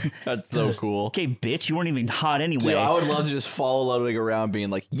 That's so cool. Okay, bitch, you weren't even hot anyway. Dude, I would love to just follow Ludwig around being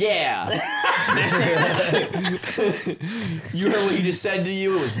like, yeah. You heard what he just said to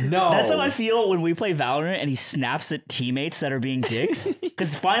you? It was no. That's how I feel when we play Valorant and he snaps at teammates that are being dicks.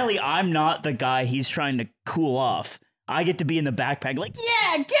 Because finally, I'm not the guy he's trying to cool off. I get to be in the backpack like,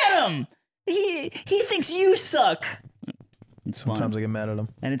 yeah, get him. He thinks you suck. Sometimes I get mad at them.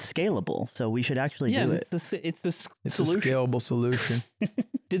 And it's scalable, so we should actually do it. It's a solution. A scalable solution.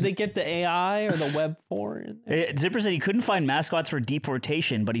 Did they get the AI or the Web 4 in there? Zipper said he couldn't find mascots for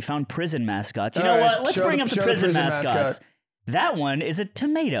deportation, but he found prison mascots. You know what? Let's bring up the prison mascots. Mascot. That one is a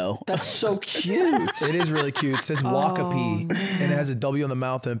tomato. That's so cute. It is really cute. It says Wakapee, and it has a W on the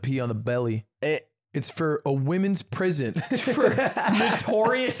mouth and a P on the belly. It's for a women's prison. For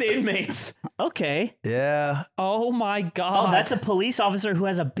notorious inmates. Okay. Yeah. Oh my God. Oh, that's a police officer who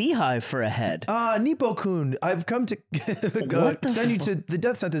has a beehive for a head. Nipo-kun, I've come to send you to the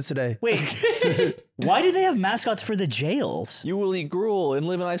death sentence today. Wait, why do they have mascots for the jails? You will eat gruel and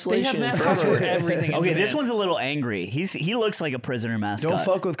live in isolation. They have mascots for everything. Okay, this one's a little angry. He looks like a prisoner mascot. Don't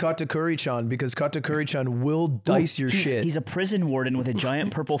fuck with Katakuri-chan because Katakuri-chan will dice your shit. He's a prison warden with a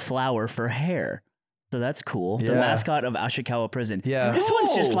giant purple flower for hair. So that's cool. The mascot of Ashikawa Prison. Yeah. This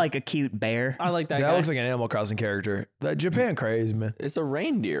one's just like a cute bear. I like that guy. That looks like an Animal Crossing character. That Japan crazy, man. It's a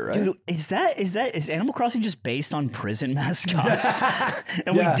reindeer, right? Dude, is Animal Crossing just based on prison mascots?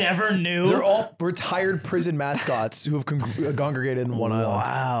 And we never knew. They're all retired prison mascots who have congregated in one island.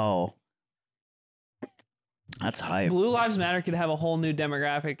 Wow. That's hype. Blue Lives Matter could have a whole new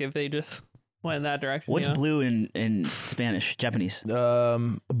demographic if they just went in that direction. What's blue in Spanish? Japanese?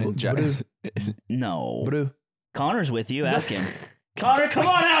 Japanese. No. Blue. Connor's with you. Ask him. Connor, come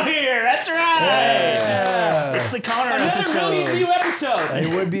on out here. That's right. Yeah. It's the Connor Another episode. million view episode.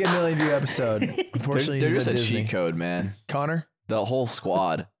 It would be a million view episode. Unfortunately, There's just a Disney. cheat code, man. Connor? The whole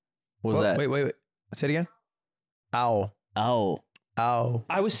squad. What was that? Wait. Say it again. Ow. Oh. Ow.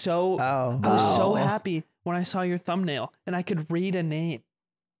 I was so happy when I saw your thumbnail and I could read a name.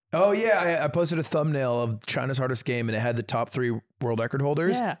 Oh yeah, I posted a thumbnail of China's hardest game and it had the top 3 world record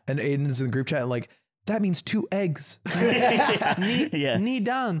holders. Yeah. And Aiden's in the group chat and like, that means 2 eggs. Knee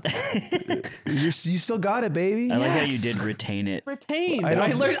down. You still got it, baby. I like how you did retain it. Retained. I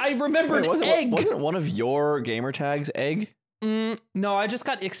I remembered egg. Wasn't one of your gamer tags egg? No, I just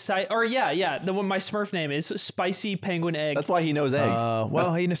got excited. Or yeah. The one my Smurf name is Spicy Penguin Egg. That's why he knows egg.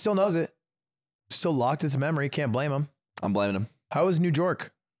 Well, he still knows it. Still locked his memory. Can't blame him. I'm blaming him. How is New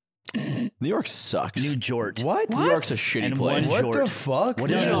York? New York sucks. New Jort. What? New York's a shitty And place. one What the fuck? What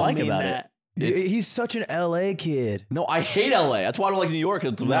do you don't like mean about that. it? He's such an LA kid. No, I hate LA. That's why I don't like New York.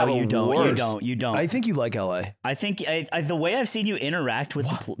 It's No, you don't. You don't. I think you like LA. I think the way I've seen you interact with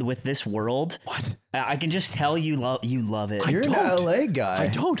with this world, What? I can just tell you love it. You're an don't. LA guy. I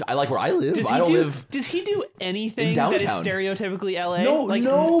don't. I like where I live. Does I don't live. he do anything in that is downtown. stereotypically LA? No, like,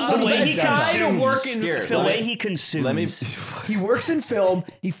 nobody the way does he that. tried to work in Here, the way he consumes. Let me. He works in film.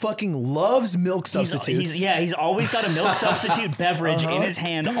 He fucking loves milk substitutes. He's always got a milk substitute beverage in his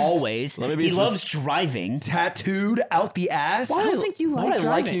hand always. Let me be He loves driving. Tattooed out the ass. Why do you think you Why like would I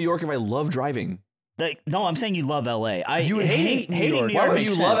like driving? New York if I love driving? No, I'm saying you love LA. You hate New hating York. New Why York would you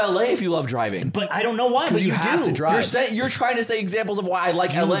makes love sense. LA if you love driving? But I don't know why. But you have to drive. You're trying to say examples of why I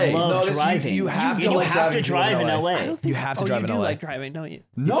like LA. You love No, driving. you have to You like have driving to drive in LA. LA. You have to drive you in do LA. like driving, don't you?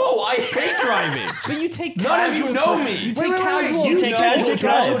 No, I hate driving. But you take None of you know me. You take casual. You take casual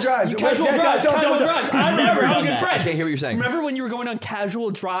drives. drives. Casual drives. I'm never a done good that. I friend. can't hear what you're saying. Remember when you were going on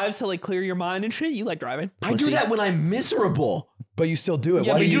casual drives to like clear your mind and shit? You like driving. I do that when I'm miserable. But you still do it.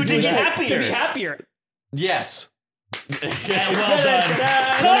 Yeah, Why but do you you do to get that? happier. To be happier. Yes. Yeah, well done.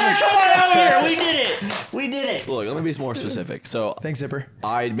 Connor, come on out here. We did it. We did it. Look, let me be more specific. So Thanks, Zipper.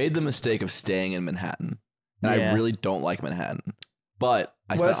 I made the mistake of staying in Manhattan. And Yeah. I really don't like Manhattan. But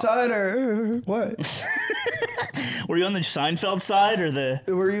West Side or what? Were you on the Seinfeld side or the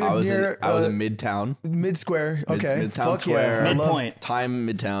Were you I was near? in Midtown. Mid Square. Okay. Midtown Fuck Square. Yeah. I love- midpoint?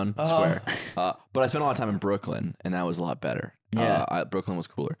 Midtown Square. But I spent a lot of time in Brooklyn, and that was a lot better. Yeah. Brooklyn was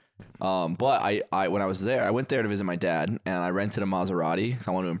cooler. But I when I was there, I went there to visit my dad, and I rented a Maserati because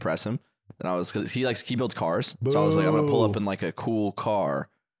I wanted to impress him. And cause he builds cars, so I was like, I'm gonna pull up in like a cool car,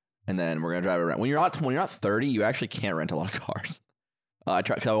 and then we're gonna drive around. When you're not 30, you actually can't rent a lot of cars. I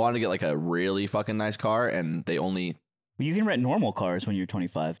tried because I wanted to get like a really fucking nice car, and they only. You can rent normal cars when you're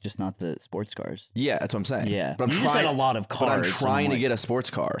 25, just not the sports cars. Yeah, that's what I'm saying. Yeah, but I'm you trying, just had a lot of But cars. I'm trying to get a sports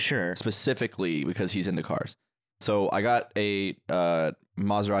car, Sure. specifically because he's into cars. So I got a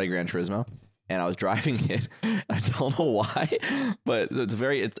Maserati Gran Turismo, and I was driving it. I don't know why, but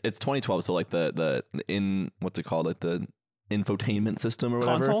it's 2012, so like the what's it called, like the infotainment system or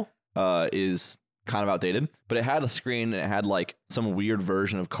whatever Console? is kind of outdated. But it had a screen, and it had like some weird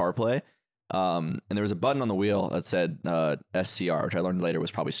version of CarPlay. And there was a button on the wheel that said SCR, which I learned later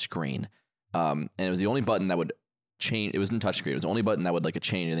was probably screen. And it was the only button that would change. It wasn't touchscreen. It was the only button that would like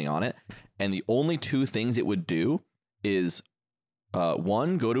change anything on it. And the only two things it would do is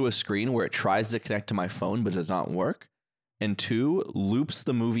one, go to a screen where it tries to connect to my phone but does not work, and two, loops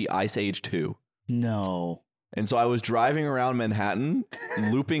the movie Ice Age 2. No. And so I was driving around Manhattan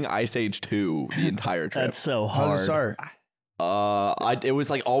looping Ice Age 2 the entire trip. That's so hard. How's it start? It was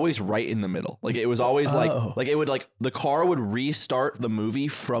like always right in the middle. Like it was always like it would like the car would restart the movie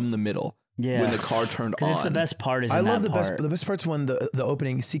from the middle. Yeah. When the car turned on. It's the best part is I in love that the part. best. The best part's when the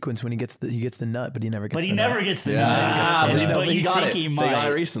opening sequence when he gets the nut, but he never gets. But the he nut. never gets the Yeah, nut. but you got think it. he They got might.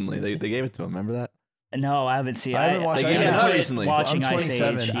 it recently. They gave it to him. Remember that? No, I haven't seen it. I haven't watched They Ice gave it Age. out recently. Watching I'm Ice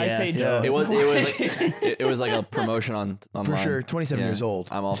 27. Age. Ice Age. Yeah. It was like a promotion on online. For sure, 27 years old.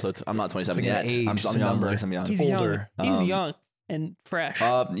 I'm not 27 It's like yet. an age, I'm it's a young. number. Like I'm young. He's older. young. He's young and fresh.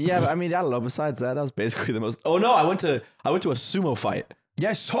 Yeah, but I mean, I don't know. Besides that was basically the most. Oh no, I went to a sumo fight. Yeah,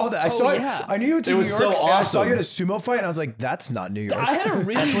 I saw that. I saw yeah. it. I knew you went to It New was York. so and I saw awesome. you at a sumo fight, and I was like, "That's not New York." I had a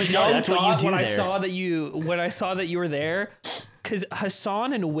really what- dumb that's what you thought do when I there. saw that you were there, because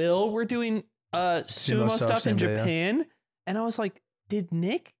Hassan and Will were doing sumo stuff, stuff in same day, yeah. Japan, and I was like, did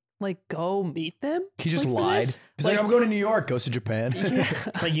Nick go meet them? He just for lied. this? He's like, "I'm going to New York." Goes to Japan.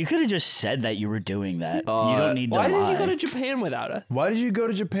 It's like you could have just said that you were doing that. You don't need to Why lie. did you go to Japan without us? Why did you go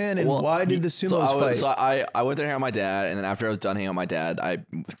to Japan, and Well, why did the sumos fight? So I went there to hang out with my dad, and then after I was done hanging out with my dad,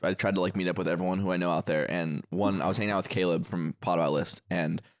 I tried to meet up with everyone who I know out there. And I was hanging out with Caleb from Pod Out List,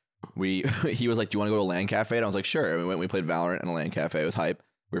 and he was like, "Do you want to go to a LAN cafe?" And I was like, "Sure." And we played Valorant in a LAN cafe. It was hype.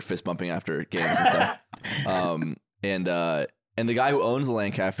 We were fist bumping after games and stuff. And the guy who owns the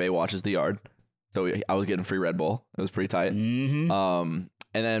LAN cafe watches The Yard, so I was getting free Red Bull. It was pretty tight. Mm-hmm.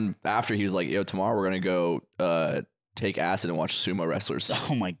 And then after he was like, "Yo, tomorrow we're gonna go take acid and watch sumo wrestlers.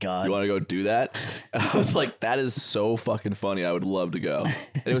 Oh my god. You want to go do that?" And I was like, "That is so fucking funny. I would love to go."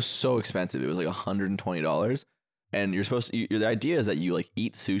 And it was so expensive. It was like $120. And you're supposed to. The idea is that you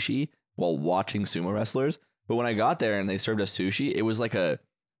eat sushi while watching sumo wrestlers. But when I got there and they served us sushi, it was like a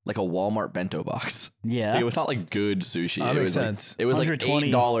Walmart bento box. Yeah. It was not good sushi. That it makes was sense. It was like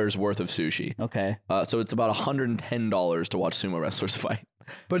 $120. $8 worth of sushi. Okay. So it's about $110 to watch sumo wrestlers fight.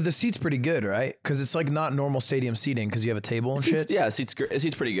 But the seat's pretty good, right? Because it's not normal stadium seating because you have a table and shit. Yeah, seats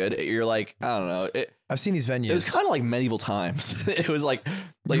pretty good. You're like, I don't know. I've seen these venues. It was kind of like medieval times. It was like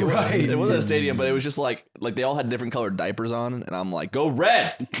Right. it wasn't a stadium, but it was just like they all had different colored diapers on, and I'm like, go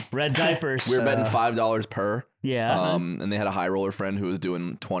red. Red diapers. We were betting $5 per. Yeah. And they had a high roller friend who was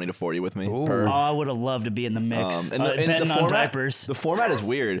doing 20 to 40 with me Ooh. per. Oh, I would have loved to be in the mix. And Betting the on format, diapers. the format is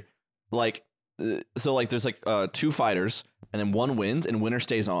weird. So there's two fighters, and then one wins, and winner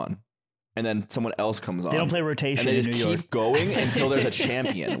stays on, and then someone else comes on. They don't play rotation and they in just New keep York. going until there's a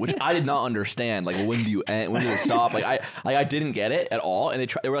champion, which I did not understand. Like, when do you end? When does it stop? I didn't get it at all. And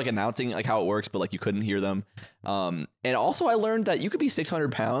they were announcing how it works, but you couldn't hear them. And also I learned that you could be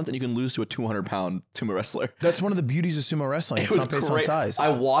 600 pounds and you can lose to a 200-pound sumo wrestler. That's one of the beauties of sumo wrestling. It's It not was based on great. size. I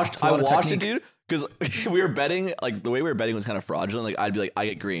watched It's a lot of it, technique. dude, because we were betting. The way we were betting was kind of fraudulent. I'd be like, I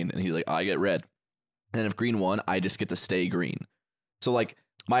get green, and he's like, I get red. And then if green won, I just get to stay green. So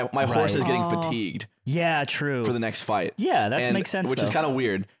my horse is getting fatigued Yeah, true. for the next fight. Yeah, that makes sense. Which is kind of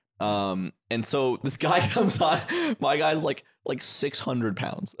weird. And so this guy comes on. My guy's like 600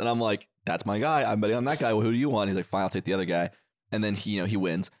 pounds, and I'm like, that's my guy. I'm betting on that guy. Well, who do you want? He's like, fine, I'll take the other guy. And then he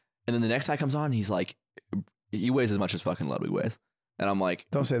wins. And then the next guy comes on. And he's like, he weighs as much as fucking Ludwig weighs. And I'm like,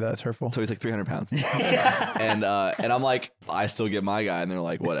 Don't say that. It's hurtful. so he's like 300 pounds. And I'm like, I still get my guy. And they're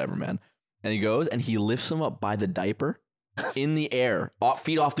like, whatever, man. And he goes and he lifts him up by the diaper in the air,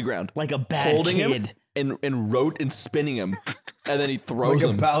 feet off the ground, like a bad holding kid. him and spinning him and then he throws Like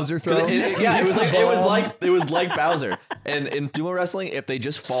him. a Bowser throw. Yeah, it was like Bowser. And in sumo wrestling, if they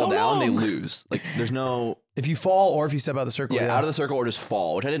just fall down, they lose. Like there's no If you fall or if you step out of the circle. out of the circle or just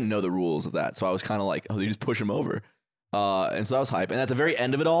fall, which I didn't know the rules of that. So I was kind of like, oh, they just push him over. And so that was hype. And at the very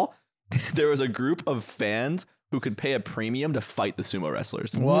end of it all, there was a group of fans who could pay a premium to fight the sumo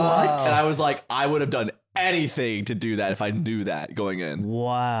wrestlers. What? And I was like, I would have done anything to do that if I knew that going in.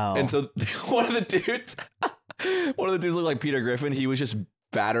 Wow. And so one of the dudes looked like Peter Griffin. He was just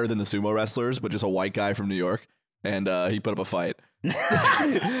fatter than the sumo wrestlers, but just a white guy from New York. And he put up a fight.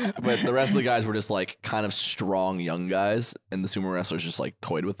 But the rest of the guys were just like kind of strong young guys. And the sumo wrestlers just like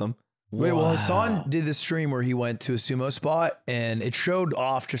toyed with them. Wait, well, Hassan did this stream where he went to a sumo spot and it showed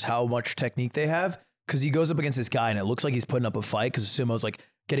off just how much technique they have because he goes up against this guy and it looks like he's putting up a fight because the sumo's like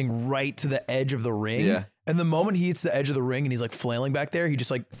getting right to the edge of the ring. Yeah. And the moment he hits the edge of the ring and he's like flailing back there, he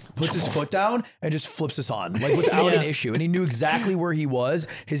just like puts his foot down and just flips us on like without an issue. And he knew exactly where he was.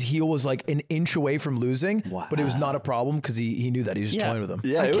 His heel was like an inch away from losing, but it was not a problem because he knew that he was just toying with him.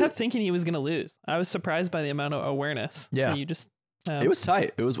 Yeah, I kept thinking he was going to lose. I was surprised by the amount of awareness. Yeah. You just... it was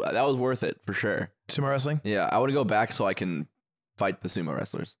tight. That was worth it for sure. Sumo wrestling? Yeah, I want to go back so I can fight the sumo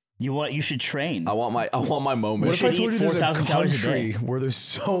wrestlers. You should train. I want my moment. What if I should told eat you there's a 4,000 calories a country day. where there's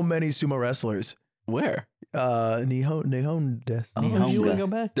so many sumo wrestlers? Where? Nihon des. Oh, you want to go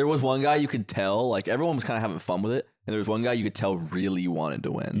back? There was one guy you could tell, like everyone was kind of having fun with it, and there was one guy you could tell really wanted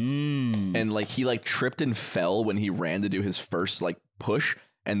to win. And like he like tripped and fell when he ran to do his first like push,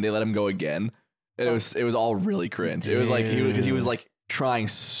 and they let him go again. And it was all really cringe. It was like he was like trying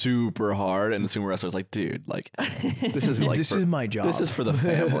super hard, and the sumo wrestler's like, dude, like this is like This is my job. This is for the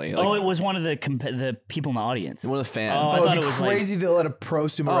family. Like, Oh, it was one of the people in the audience. one of the fans. Oh, I Oh, thought it'd it be was like- crazy they'll let a pro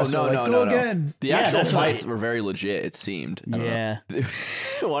sumo Oh, wrestler no, like, no, go no. again. The Yeah, actual that's fights right. were very legit, it seemed. I don't Yeah.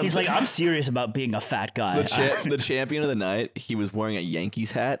 know. One He's of like, I'm serious about being a fat guy. the champion of the night, he was wearing a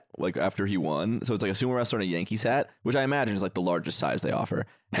Yankees hat, like after he won. So it's like a sumo wrestler in a Yankees hat, which I imagine is like the largest size they offer.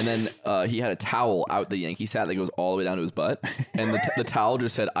 And then he had a towel out the Yankees hat that goes all the way down to his butt. And the towel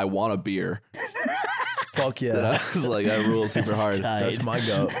just said, I want a beer. Fuck And yeah. I was like, I rule super hard. tight. That's my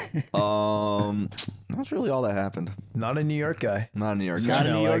goat. That's really all that happened. Not a New York guy. Not a New York He's guy. Not a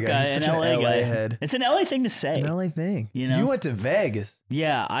an New LA York guy. guy, He's an such an LA LA guy. head. It's an LA thing to say. An LA thing. You know? You went to Vegas.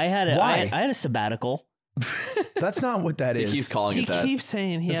 Yeah, I had Why? I had a sabbatical. That's not what that He is. keeps calling He it that. keeps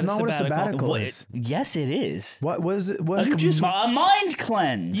saying he That's had a not what a sabbatical. sabbatical What- is. Yes, it is. What was it? What? A mind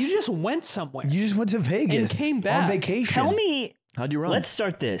cleanse. You just went somewhere. You just went to Vegas came back. on vacation. tell me. How'd you run? Let's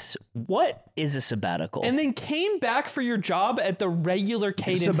start this. What is a sabbatical? and then came back for your job at the regular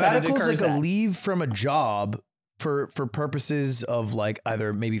cadence that it Sabbatical is occurs like a at. leave from a job for purposes of like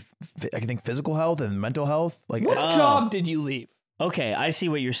either maybe I think physical health and mental health. Like What Oh. job did you leave? Okay, I see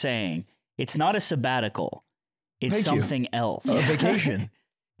what you're saying. It's not a sabbatical. It's Thank you. something else. a vacation.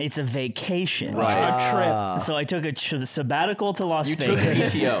 It's a vacation. Right. Ah. So I took a sabbatical to Las You took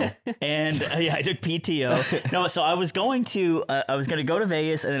Vegas. PTO. And yeah, I took PTO. No, so I was going to go to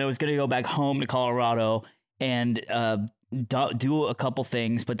Vegas, and then I was going to go back home to Colorado and do a couple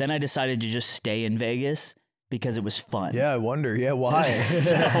things. But then I decided to just stay in Vegas because it was fun. Yeah, I wonder. Yeah, why?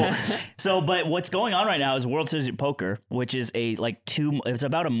 But what's going on right now is World Series of Poker, which is it's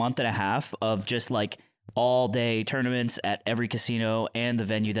about a month and a half of just like all day tournaments at every casino and the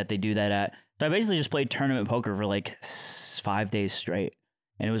venue that they do that at. So I basically just played tournament poker for like 5 days straight,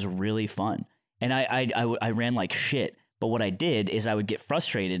 and it was really fun. And I ran like shit. But what I did is I would get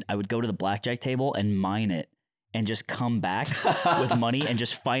frustrated. I would go to the blackjack table and mine it, and just come back with money and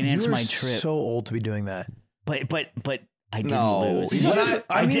just finance You're my trip. so old to be doing that. But I didn't No, lose. you just-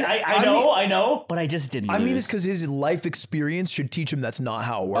 I know, but I just didn't lose. I mean, it's because his life experience should teach him that's not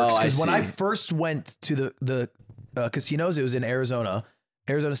how it works. Oh, I Because when I see. first went to the casinos, it was in Arizona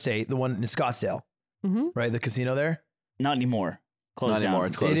State, the one in Scottsdale, right? The casino there. Not anymore. Closed Not anymore. down.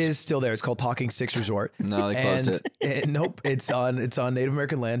 It's closed. It is still there. It's called Talking Six Resort. No, they closed it. Nope, it's on Native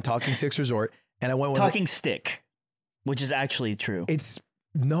American land. Talking Six Resort, and I went with Talking stick, which is actually true. It's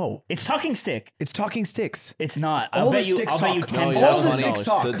Talking stick. It's Talking Sticks. It's not. All I'll the bet you. sticks I'll bet you talk. No, $10,000. yeah, All the that's sticks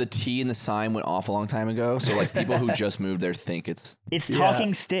funny. talk. The T and the sign went off a long time ago, so like people who just moved there think it's. It's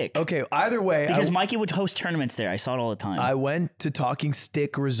talking stick. Okay, either way, Because Mikey would host tournaments there. I saw it all the time. I went to Talking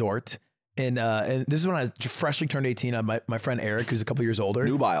Stick Resort, and this is when I was freshly turned 18. My friend Eric, who's a couple years older,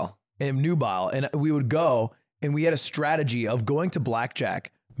 Nubile. nubile, and we would go, and we had a strategy of going to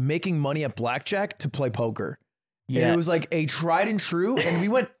blackjack, making money at blackjack to play poker. Yeah. And it was like a tried and true, and we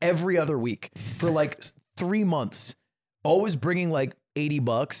went every other week for like 3 months, always bringing like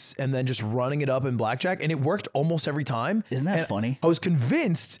 $80 and then just running it up in blackjack, and it worked almost every time. Isn't that And funny? I was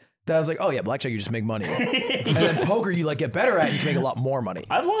convinced that I was like, oh yeah, blackjack, you just make money. And then poker, you like get better at, and you can make a lot more money.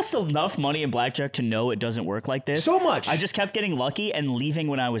 I've lost enough money in blackjack to know it doesn't work like this. So much. I just kept getting lucky and leaving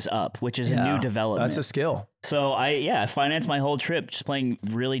when I was up, which is a new development. That's a skill. So I financed my whole trip just playing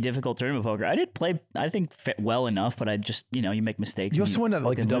really difficult tournament poker. I did play, I think, well enough, but I just, you know, you make mistakes. You also went at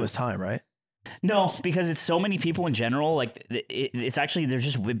like the dumbest time, right? No, because it's so many people in general. Like it's actually, there's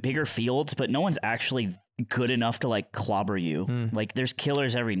just bigger fields, but no one's actually good enough to like clobber you. Like there's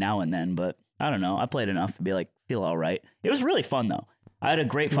killers every now and then, but I don't know. I played enough to be like, feel all right. It was really fun though. I had a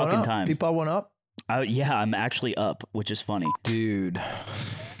great fucking time. People went up? Yeah, I'm actually up, which is funny. Dude.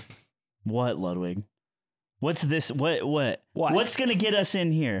 What, Ludwig? What's this? What? What's going to get us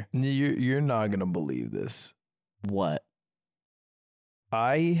in here? You're not going to believe this. What?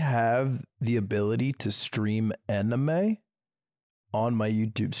 I have the ability to stream anime on my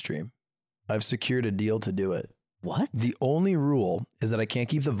YouTube stream. I've secured a deal to do it. What? The only rule is that I can't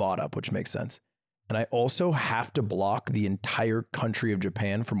keep the VOD up, which makes sense. And I also have to block the entire country of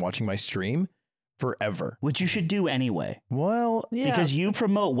Japan from watching my stream forever. Which you should do anyway. Well, Yeah. Because you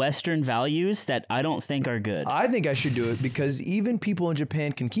promote Western values that I don't think are good. I think I should do it because even people in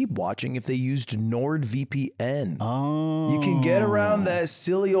Japan can keep watching if they used NordVPN. Oh. You can get around that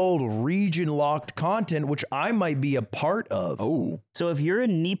silly old region-locked content, which I might be a part of. Oh. So if you're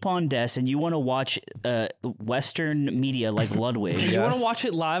in Nippon Des and you want to watch Western media like Ludwig, If you want to watch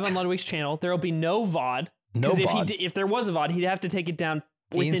it live on Ludwig's channel, there'll be no VOD. No VOD. If there was a VOD, he'd have to take it down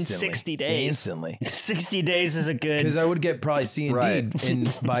within Instantly. 60 days. Instantly. 60 days is a good... Because I would get probably C&D'd Right.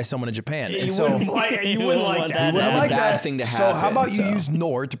 by someone in Japan. And You so wouldn't like that. You wouldn't like that. I a like bad that. thing to So how happen, about you so. use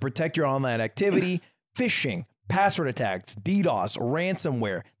Nord to protect your online activity, phishing, password attacks, DDoS,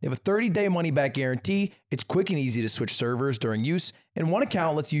 ransomware. They have a 30-day money-back guarantee. It's quick and easy to switch servers during use. And one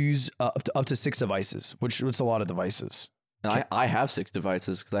account lets you use up to 6 devices, which is a lot of devices. And I have 6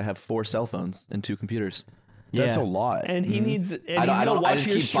 devices because I have 4 cell phones and 2 computers. That's Yeah. a lot. And he needs. And I he's gonna don't. I watch just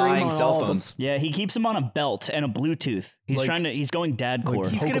your keep stream buying on cell all of them. phones. Yeah, he keeps them on a belt and a Bluetooth. He's Like- he's going dad core.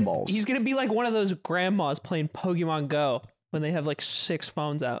 Like He's Pokeballs. gonna be like one of those grandmas playing Pokemon Go when they have like 6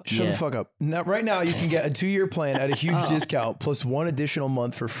 phones out. Shut Yeah. the fuck up. Now, right now, you can get a 2-year plan at a huge discount plus 1 additional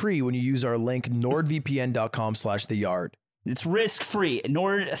month for free when you use our link nordvpn.com/theyard. It's risk-free.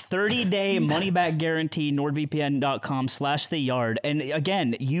 30-day money-back guarantee, nordvpn.com/theyard. And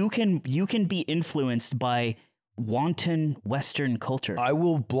again, you can be influenced by wanton Western culture. I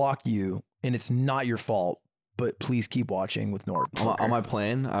will block you, and it's not your fault, but please keep watching with Nord. On my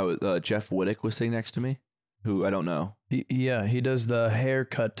plane, Jeff Wittek was sitting next to me, who I don't know. He does the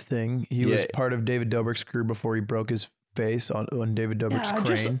haircut thing. He was part of David Dobrik's crew before he broke his face on David Dobrik's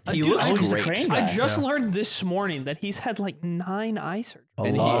crane. He looks he's the great. crane I guy. just learned this morning that he's had like 9 eye surgeries. A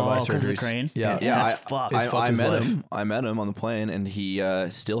And lot of eye 'cause of the surgeries. crane? Yeah. Yeah, That's fucked. It's fucked I his met life. him. I met him on the plane, and he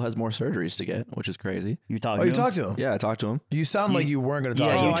still has more surgeries to get, which is crazy. You talking Oh, you to him? talked to him? Yeah, I talked to him. You sound like you weren't going to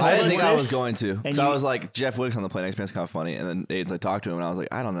Yeah, talk you to him. told I didn't us think I this, was going to. and So you- I was like, Jeff Wittek's on the plane. It's kind of funny. And then Aiden's, I talked to him, and I was like,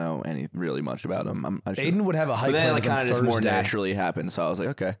 I don't know really much about him. I should. Aiden would have a hype But then plan it like kind on of just more Thursday. naturally happened. So I was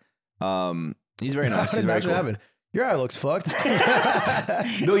like, okay. He's very How nice. did He's that very cool. happen? Your eye looks fucked.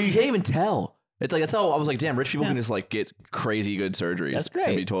 No, you can't even tell. It's like that's how I was like, damn, rich people can just like get crazy good surgeries. That's great.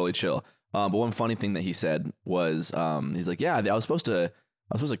 And be totally chill. But one funny thing that he said was, he's like, yeah, I was supposed to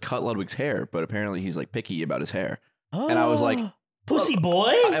cut Ludwig's hair, but apparently he's like picky about his hair. And I was like, pussy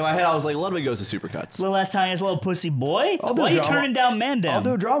boy? in my head, I was like, Ludwig goes to Supercuts. Little last time, his little pussy boy? I'll do Why are you drama. turning down Mandem? I'll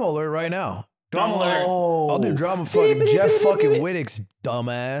do drama alert right now. Drama alert. I'll do drama fucking Jeff fucking Wittek's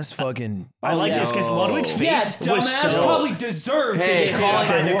dumbass fucking. I like this because Ludwig's face Yeah, was dumbass so... probably deserved Hey, to get caught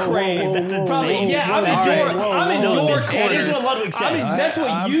by the whoa, crane. whoa, whoa, whoa, Probably, whoa, yeah, whoa, I'm in all your, right, whoa, I'm in whoa, your whoa. corner. It is what Ludwig said. I mean, that's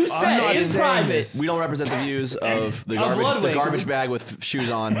what you I'm said not in saying private. this. We don't represent the views of the Ludwig. garbage bag with shoes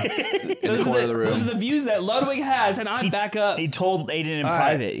on in the Those corner are of the those are room. the views that Ludwig has, and I'm back up. He told Aiden in All right.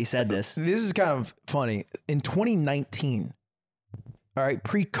 private. He said this. This is kind of funny. In 2019, all right,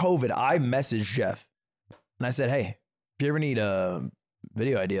 pre-COVID, I messaged Jeff and I said, hey, if you ever need a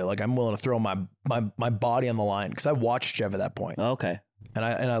video idea, like I'm willing to throw my body on the line because I watched Jeff at that point. Okay. And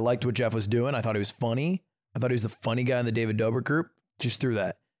I liked what Jeff was doing. I thought he was funny. I thought he was the funny guy in the David Dobrik group. Just threw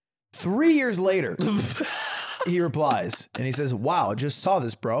that. 3 years later, he replies and he says, wow, just saw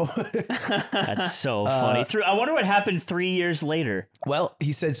this, bro. That's so funny. I wonder what happened 3 years later. Well,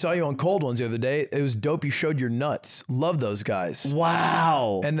 he said, saw you on Cold Ones the other day. It was dope. You showed your nuts. Love those guys.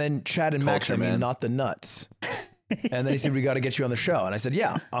 Wow. And then Chad and Max, Culture, I mean, man. not the nuts. And then he said, we got to get you on the show. And I said,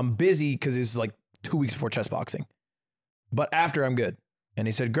 yeah, I'm busy because it was like 2 weeks before chess boxing. But after, I'm good. And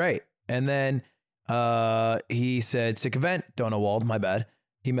he said, great. And then he said, sick event. Don't know Wald, my bad.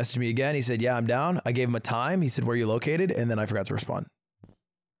 He messaged me again. He said, yeah, I'm down. I gave him a time. He said, where are you located? And then I forgot to respond.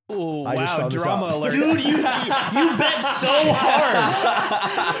 Oh, I just wow, found this drama out. alert. Dude, you bet so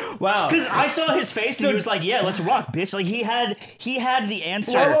hard. Wow. Because I saw his face and he was like, "Yeah, let's rock, bitch!" Like he had the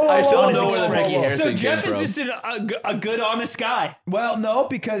answer. I still on don't know his where the expression. Becky hair So thing Jeff came is from. just a good, honest guy. Well, no,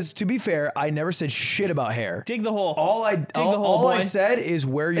 because to be fair, I never said shit about hair. Dig the hole. All I boy. said is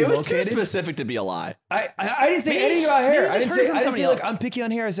where you It was too located. specific to be a lie. I didn't say Maybe- anything about hair. maybe I just didn't heard it say from like somebody I'm picky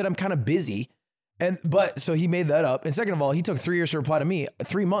on hair. I said I'm kind of busy. But so he made that up. And second of all, he took 3 years to reply to me.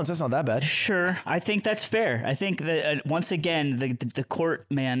 3 months, that's not that bad. Sure, I think that's fair. I think that once again, the court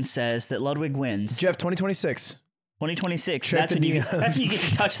man says that Ludwig wins. Jeff, 2026. 2026. Check That's the when you DMs. that's when you get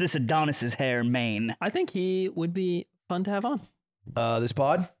to touch this Adonis's hair mane. I think he would be fun to have on. This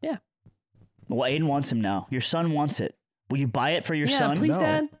pod? Yeah. Well, Aiden wants him now. Your son wants it. Will you buy it for your Yeah, son? please.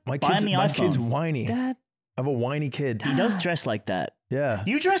 Dad. My Buy kid's, him the my iPhone. kid's whiny. Dad. I have a whiny kid. He does dress like that. Yeah.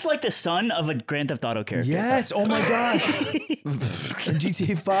 You dress like the son of a Grand Theft Auto character. Yes. Oh my gosh. In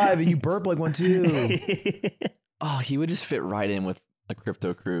GTA 5, and you burp like one too. Oh, he would just fit right in with a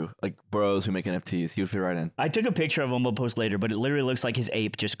crypto crew, like bros who make NFTs. He would fit right in. I took a picture of him. We'll post later, but it literally looks like his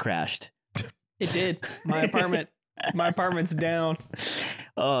ape just crashed. It did. My apartment's down.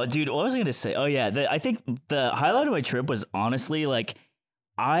 Oh, dude, what was I gonna say? Oh yeah, I think the highlight of my trip was honestly like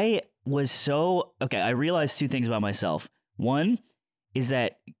I was so okay. I realized 2 things about myself. One is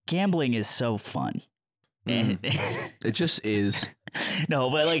that gambling is so fun. And It just is. no,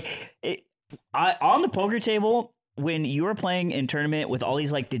 but like on the poker table, when you are playing in tournament with all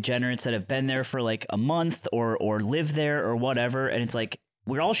these like degenerates that have been there for like a month or live there or whatever, and it's like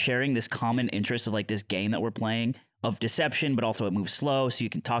we're all sharing this common interest of like this game that we're playing of deception, but also it moves slow so you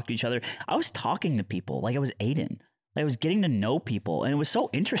can talk to each other. I was talking to people like I was Aiden. I was getting to know people, and it was so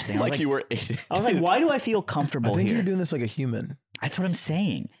interesting. I was Like you were 8. I was like, why do I feel I comfortable think here? you're doing this like a human. That's what I'm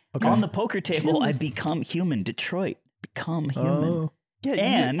saying. Okay. On the poker table, I become human. Detroit, become human. Oh. Yeah,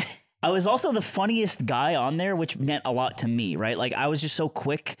 And I was also the funniest guy on there, which meant a lot to me, right? Like I was just so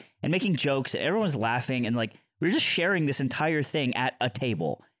quick and making jokes. Everyone was laughing, and like we were just sharing this entire thing at a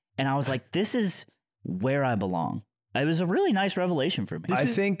table. And I was like, this is where I belong. It was a really nice revelation for me. I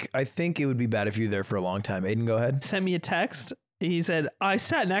think it would be bad if you're there for a long time. Aiden, go ahead. sent me a text. He said, I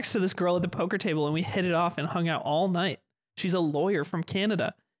sat next to this girl at the poker table and we hit it off and hung out all night. She's a lawyer from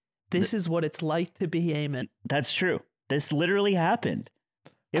Canada. This is what it's like to be Eamon. That's true. This literally happened.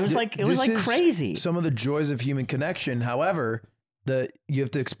 It was like This is crazy. Some of the joys of human connection. However, you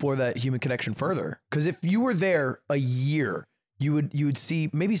have to explore that human connection further. Because if you were there a year, you would see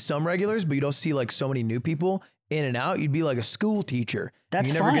maybe some regulars, but you don't see like so many new people in and out. You'd be like a school teacher. That's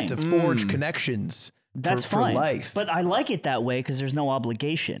you never get fine. to forge connections. That's for fine. life. But I like it that way because there's no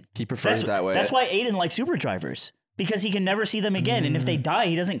obligation. He prefers it that way. That's why Aiden likes Uber drivers. Because he can never see them again, and if they die,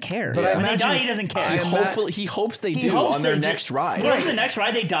 he doesn't care. But I when they imagine- die, he doesn't care. He hopes they do hopes on their they do. next ride. He hopes the next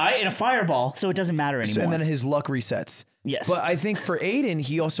ride they die in a fireball, so it doesn't matter anymore. And then his luck resets. Yes. But I think for Aiden,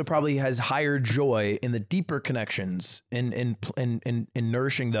 he also probably has higher joy in the deeper connections in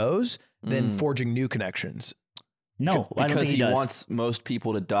nourishing those than forging new connections. no, I don't Because think he he does. wants most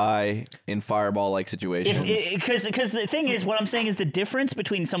people to die in fireball-like situations. Because the thing is, what I'm saying is the difference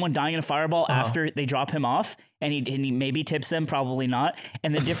between someone dying in a fireball after they drop him off, and he maybe tips them, probably not,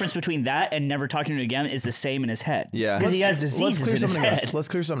 and the difference between that and never talking to him again is the same in his head. Yeah. Because he has Let's diseases clear in his something head. else. Let's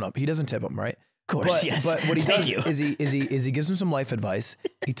clear something up. He doesn't tip them, right? Of course, But, yes. but what he Thank does you. is he gives them some life advice.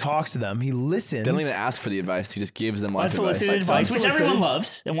 He talks to them. He listens. They don't even ask for the advice. He just gives them life advice. Unsolicited advice, which unsolicited. everyone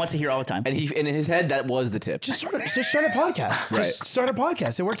loves and wants to hear all the time. And in his head, that was the tip. Just start a podcast. Right. Just start a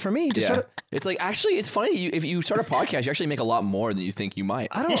podcast. It worked for me. Just yeah. start It's like, actually, it's funny. If you start a podcast, you actually make a lot more than you think you might.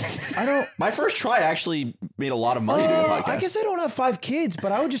 I don't. My first try actually made a lot of money doing a podcast. I guess I don't have 5 kids,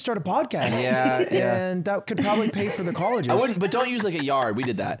 but I would just start a podcast. Yeah. And that could probably pay for the colleges. I wouldn't, but don't use like a yard. We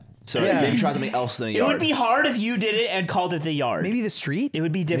did that. So Yeah. maybe try something else than a It yard. would be hard if you did it and called it the yard. Maybe the street. It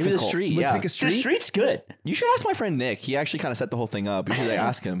would be Maybe difficult. the street. Like, Yeah. pick a The street. street's good. You should ask my friend Nick. He actually kind of set the whole thing up. You should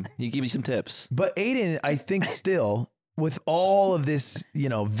ask him. He give you some tips. But Aiden, I think still, with all of this,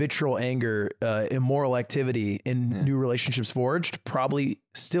 vitriol, anger, immoral activity in new relationships forged, probably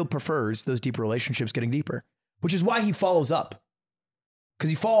still prefers those deeper relationships getting deeper, which is why he follows up. Because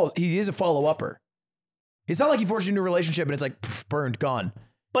he is a follow-upper. It's not like he forged a new relationship and it's like, pff, burned, gone.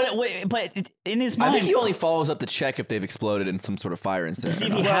 But in his mind, I think he only follows up to check if they've exploded in some sort of fire incident. see or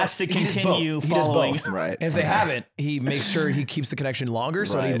if he not. has to He does both. continue He does following. both. Right. And if they haven't, he makes sure he keeps the connection longer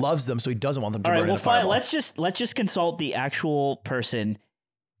so that he Right. loves them, so he doesn't want them to All burn right, in well, a fine. fireball. Let's just consult the actual person.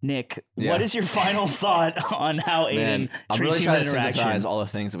 Nick, Yeah. what is your final thought on how Man, Aiden I'm treats really human trying to interaction? synthesize all the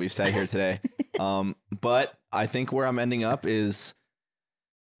things that we've said here today. But I think where I'm ending up is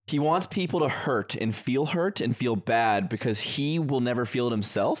He wants people to hurt and feel bad because he will never feel it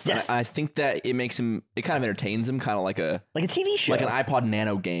himself. Yes. I think that it makes him, it kind of entertains him, kind of like a TV show. like an iPod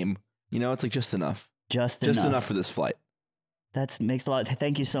Nano game. You know, it's like just enough. Just enough for this flight. That makes a lot.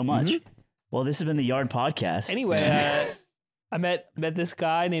 Thank you so much. Well, this has been the Yard Podcast. Anyway, I met this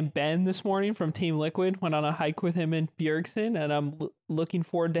guy named Ben this morning from Team Liquid. Went on a hike with him in Bjergsen, and I'm looking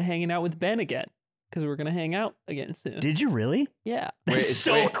forward to hanging out with Ben again because we're gonna hang out again soon. Did you really? Yeah. That's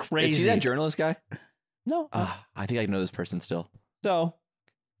so crazy. Is he that journalist guy? No. I think I know this person still. So,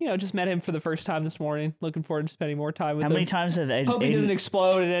 just met him for the first time this morning. Looking forward to spending more time with him. How many times have Aiden... Hope he doesn't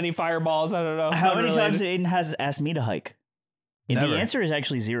explode in any fireballs. I don't know. How many times Aiden has asked me to hike? And Never. the answer is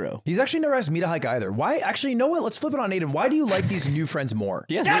actually 0. He's actually never asked me to hike either. Why? Actually, you know what? Let's flip it on Aiden. Why do you like these new friends more?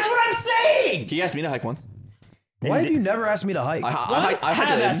 That's what I'm saying! He asked me to hike once. Why have you never asked me to hike? I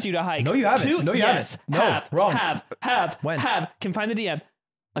have asked you to hike. No, you haven't. No, you yes, haven't. No, wrong. When? Can find the DM.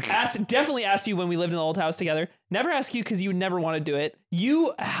 Definitely asked you when we lived in the old house together. Never asked you because you never want to do it.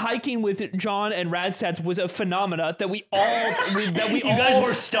 You hiking with John and Radstats was a phenomena that we all you guys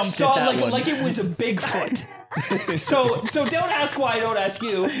were stumped saw at that one. like it was a Bigfoot. so don't ask why I don't ask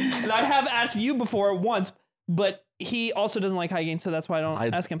you. And I have asked you before once, but he also doesn't like hiking, so that's why I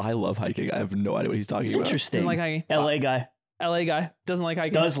don't ask him. I love hiking. I have no idea what he's talking about. Interesting. Doesn't like hiking. LA guy. Doesn't like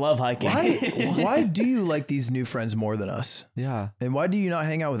hiking. Does love hiking. Why do you like these new friends more than us? Yeah. And why do you not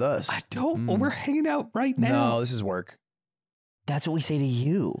hang out with us? I don't. Well, we're hanging out right now. No, this is work. That's what we say to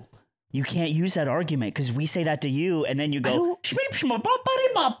you. You can't use that argument because we say that to you, and then you go, shmeep shma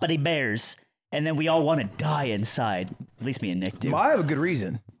boppity boppity bears. And then we all want to die inside. At least me and Nick do. Well, I have a good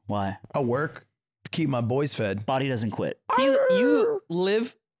reason. Why? I work to keep my boys fed. Body doesn't quit. You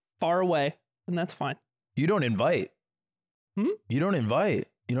live far away, and that's fine. You don't invite. Hmm? You don't invite.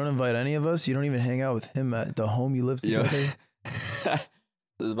 You don't invite any of us. You don't even hang out with him at the home you live together. This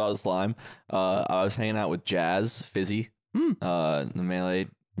is about slime. I was hanging out with Jazz Fizzy, the melee.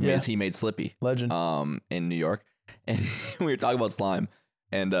 Yeah. He made Slippy. Legend. In New York, and we were talking about slime,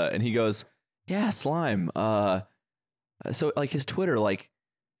 and he goes, "Yeah, slime. So like his Twitter, like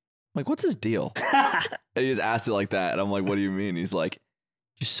what's his deal?" And he just asked it like that, and I'm like, "What do you mean?" He's like,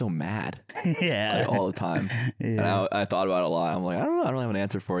 "Just so mad, Yeah. all the time." And I thought about it a lot. I'm like, I don't know. I don't have an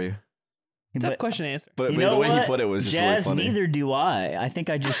answer for you. Tough question to answer. But You the know way what? he put it was just Jazz, really funny. neither do I. I think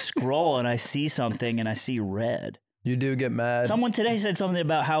I just scroll and I see something and I see red. You do get mad. Someone today said something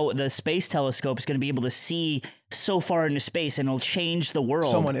about how the space telescope is going to be able to see so far into space and it'll change the world.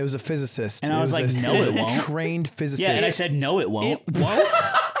 Someone, it was a physicist. And I was like, no, it won't. Trained physicist. Yeah, and I said, no, it won't. It won't?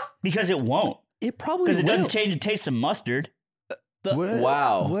 Because it won't. It probably Because it will. doesn't change the taste of mustard.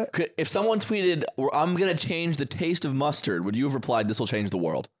 Wow. What? If someone tweeted, I'm going to change the taste of mustard, would you have replied, this will change the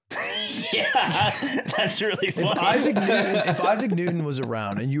world? Yeah, that's really If funny. Isaac Newton was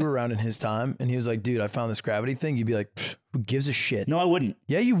around and you were around in his time and he was like, dude, I found this gravity thing, you'd be like, who gives a shit? No, I wouldn't.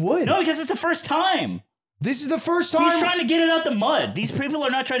 Yeah, you would. No, because it's the first time. This is the first time. He's trying to get it out the mud. These people are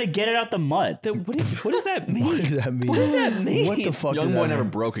not trying to get it out the mud. What does that mean? What does that mean? What does that mean? What the fuck Young did boy that never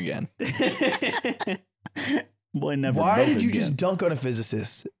mean? broke again. Boy, never Why broke did you again. just dunk on a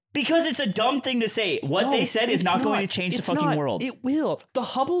physicist? Because it's a dumb thing to say. What No, they said is it's not going to change the It's fucking not. world. It will. The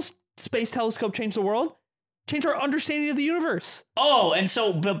Hubble Space Telescope changed the world. Changed our understanding of the universe. Oh, and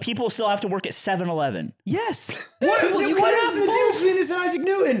so but people still have to work at 7-Eleven. Yes. What You is can't have the both. difference between this and Isaac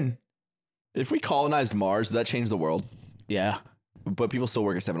Newton? If we colonized Mars, would that change the world? Yeah. But people still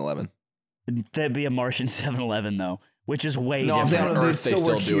work at 7-Eleven. That'd be a Martian 7-Eleven, though, which is way No, I'm different. saying on Earth, they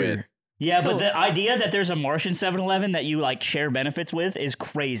still do it. Yeah, So- but the idea that there's a Martian 7-Eleven that you like share benefits with is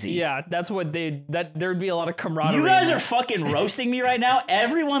crazy. Yeah, that's what there'd be a lot of camaraderie. You guys in are that. fucking roasting me right now.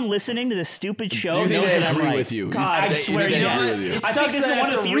 Everyone listening to this stupid show Do you think knows they that I'm agree right. with you? God, I They- swear they you agree yes. with you. I think this is one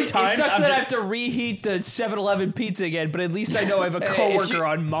of the few times It sucks I'm that I just- have to reheat the 7-Eleven pizza again, but at least I know I have a coworker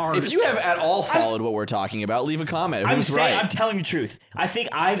on Mars. If you have at all followed what we're talking about, leave a comment. I'm Who's saying, right? I'm telling you the truth. I think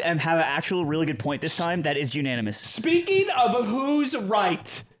I have an actual really good point this time that is unanimous. Speaking of who's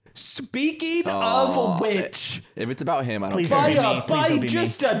right, speaking of which, If it's about him, I don't Please care. don't be me. Please by don't be me.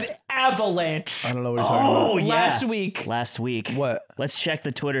 just an avalanche. I don't know what he's talking Oh, about. yeah. Last week. What? Let's check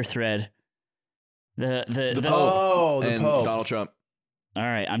the Twitter thread. The Oh, the and Pope. Donald Trump. All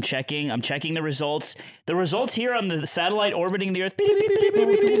right, I'm checking the results. The results here on the satellite orbiting the Earth. Beep, beep, beep, beep,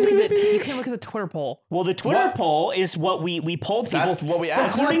 beep, beep, beep, beep, beep. You can't look at the Twitter poll. Well, the Twitter What? poll is what we polled people. That's what we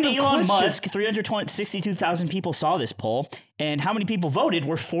asked. According to That's the Elon question. Musk, 362,000 people saw this poll, and how many people voted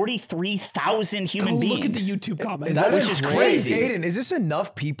were 43,000 human beings. Look at the YouTube comments. Which is crazy. Aiden, is this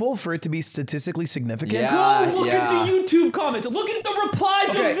enough people for it to be statistically significant? Yeah. Go look at the YouTube comments. Look at the replies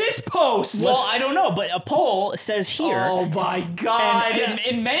Okay. of this post. Well, I don't know, but a poll says here. Oh my God.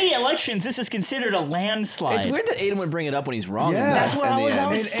 in many elections, this is considered a landslide. It's weird that Aiden would bring it up when he's wrong. Yeah. That's what I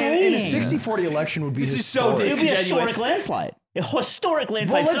was saying. And a 60-40 election would be This is so historic. It would be a disingenuous. historic landslide. A historic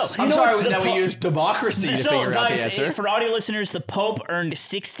landslide. Well, let's- so, you know sorry what's that we use democracy to figure out the answer. for audio listeners, the Pope earned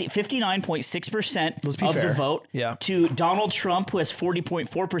 59.6% Let's be of fair. the vote Yeah. to Donald Trump, who has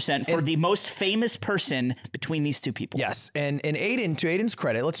 40.4% for the most famous person between these two people. Yes, and Aiden, to Aiden's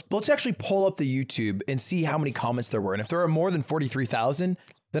credit, let's actually pull up the YouTube and see how many comments there were. And if there are more than 43,000,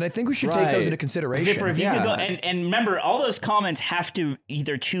 then I think we should take those Right. into consideration. Zipper, if you could go Yeah. and remember, all those comments have to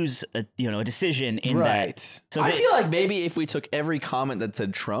either choose a decision in Right. that. So I they- feel like maybe if we took every comment that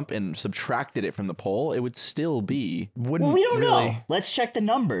said Trump and subtracted it from the poll, it would still be. Wouldn't well, we don't really. know. Let's check the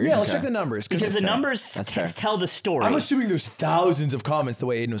numbers. Yeah, let's check the numbers because the it's- numbers That's fair. tell the story. I'm assuming there's thousands of comments the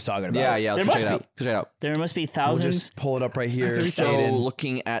way Aiden was talking about. Yeah. Let's There check it must out. be. Check it out. There must be We'll thousands. just pull it up right here. So Aiden.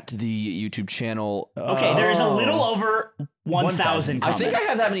 looking at the YouTube channel, Okay, there is a little over 1,000 I comments. think I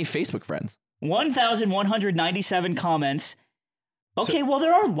have that many Facebook friends. 1,197 comments. Okay, well,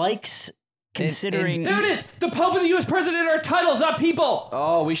 there are likes considering. There it is. The Pope and the U.S. President are titles, not people.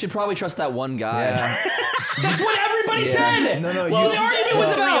 Oh, we should probably trust that one guy. Yeah. That's what everybody Yeah. said. No, well, the argument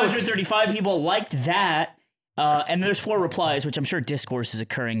was about. 335 people liked that. And there's 4 replies, which I'm sure discourse is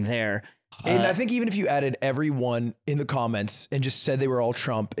occurring there. And I think even if you added everyone in the comments and just said they were all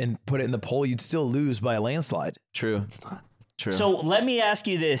Trump and put it in the poll, you'd still lose by a landslide. True. It's not. True. So let me ask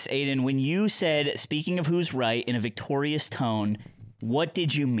you this, Aiden. When you said, speaking of who's right, in a victorious tone, what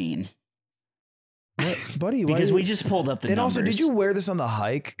did you mean? What, buddy? Why Because do we you- just pulled up the And numbers. also, did you wear this on the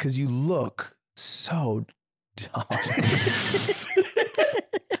hike? Because you look so dumb.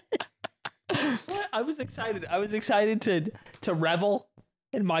 I was excited. I was excited to revel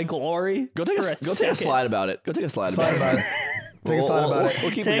in my glory. go take for a take a second. slide about it. Go take a slide Slide about about it. it. Take a slide about it.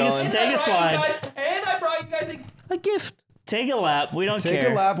 We'll keep Take it a going. Take a slide. And I brought you guys a gift. Take a lap. We don't Take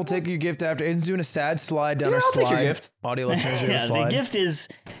care. a lap. We'll take your gift after. Aiden's doing a sad slide down Yeah, our I'll slide. take your gift. Audio listeners, doing a Yeah, slide. the gift is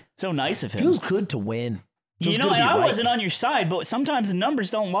so nice of him. Feels good to win. Feels You know, good to and be I right. wasn't on your side, but sometimes the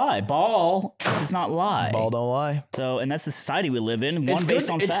numbers don't lie. Ball does not lie. Ball don't lie. So, and that's the society we live in. One It's based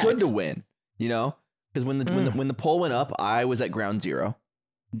good. on It's facts. good to win. You know, because when the poll went up, I was at ground zero,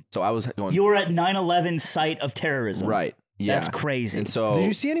 so I was going You were at 9/11 site of terrorism. right. Yeah, That's crazy. And so Did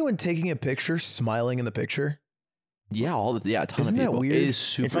you see anyone taking a picture, smiling in the picture? yeah, a ton Isn't of that people. weird? It is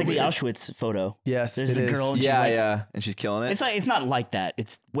super. It's like weird. the Auschwitz photo. Yes, There's it the is. girl and she's Yeah, like, yeah, and she's killing it. It's not like that.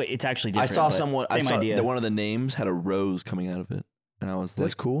 It's actually different. I saw but someone. I Same saw idea. that one of the names had a rose coming out of it, and I was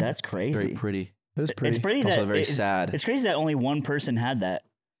That's like, cool. That's very crazy. pretty. That is pretty. It's pretty Also that very sad. It's crazy that only one person had that.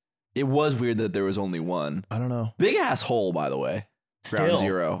 It was weird that there was only one. I don't know. Big ass hole, by the way. Ground Still.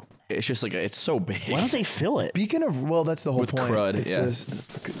 zero. It's just like it's so big. Why don't they fill it? Speaking of, well, that's the whole With point. crud, It yeah. says,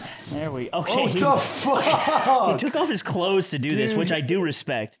 There we. Okay. oh, he, the he fuck! took off his clothes to do this, Dude. which I do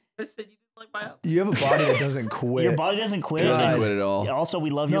respect. I said you didn't like my outfit. You have a body that doesn't quit. Your body doesn't quit. Doesn't and- quit at all. Also, we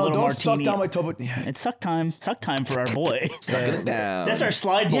love your no, little don't suck martini. down my toe. Yeah. It's suck time. Suck time for our boy. Sucking it down. That's our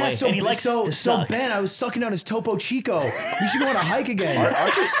slide boy, Yeah, so, and he likes so, to so suck. Ben, I was sucking on his Topo Chico. We should go on a hike again.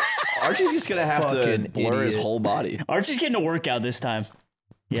 Archie's just gonna have to Fucking blur his idiot. whole body. Archie's getting a workout this time.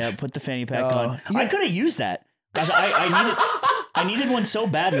 Yeah, put the fanny pack on. yeah. I could have used that. I needed one so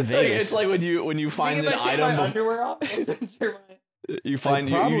bad in Vegas. It's like when you find an Think if I take my item. underwear off. You find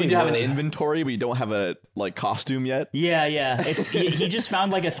you probably need to have an would. inventory, but you don't have a like costume yet. yeah. It's he just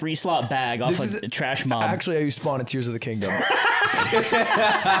found like a 3-slot bag off This a is- trash mob. Actually, I used Spawn in Tears of the Kingdom.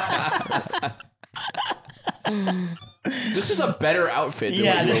 This is a better outfit. Than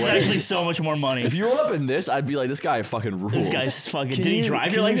yeah, what you this were is wearing. actually so much more money. If you rolled up in this, I'd be like, this guy fucking rules. This guy's fucking. Can Did he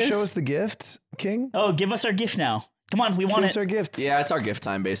drive you can like you this? show us the gift, King? Oh, give us our gift now. Come on, we Give want us it. our gifts. Yeah, it's our gift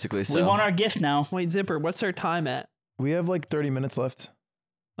time basically. So We want our gift now. Wait, Zipper, what's our time at? We have like 30 minutes left.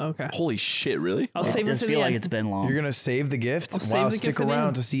 Okay. holy shit, really? I'll It save it does to feel the like end. it's been long. You're gonna save the gift? I'll save Wow, the stick gift for the around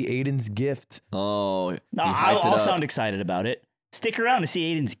end. to see Aiden's gift. Oh, No, you I'll, hyped it I'll up. sound excited about it. Stick around to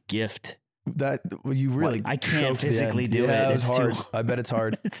see Aiden's gift. That well, you really I can't choked the physically end. do yeah, it. was It's hard. too- I bet it's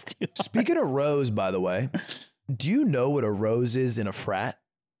hard. It's too. Speaking of rose, by the way, do you know what a rose is in a frat?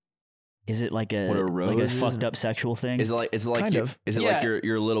 Is it like What a like rose a is? fucked up sexual thing? is it like Kind your, of. is it Yeah.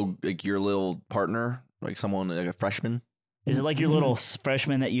 like your little partner, like someone like a freshman? Is it like your little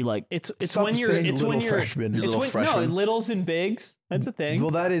freshman that you like? It's Stop when you're saying it's little when you're freshman. Your it's little when, freshman? no littles and bigs. That's a thing.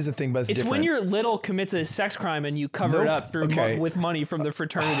 Well, that is a thing, but it's It's different. when your little commits a sex crime and you cover it Nope. up through Okay. with money from the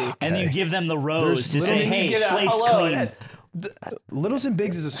fraternity. And you Okay. give them the rose There's to say, little- "Hey, You get a slate's hello, clean." and- Littles and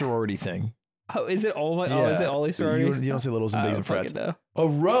Bigs is a sorority thing. Oh, is it all? Oh, is it all these sororities? You don't say Littles and I Bigs don't and frats. fucking know. A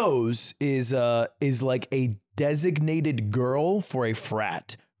rose is like a designated girl for a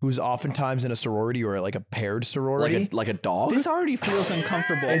frat. who's oftentimes in a sorority or like a paired sorority. Like a dog? This already feels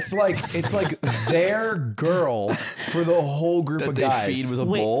uncomfortable. It's like their girl for the whole group that of they guys. feed with a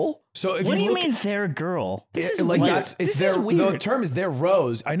Wait. bowl? So if What do you look mean their girl? This is like weird. that's it's This their is weird. the term is their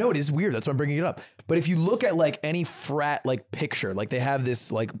rose. I know it is weird. That's why I'm bringing it up. But if you look at like any frat like picture, like they have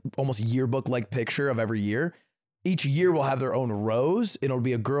this like almost yearbook like picture of every year. Each year will have their own rose. It'll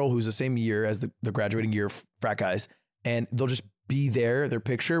be a girl who's the same year as the graduating year frat guys, and they'll just be their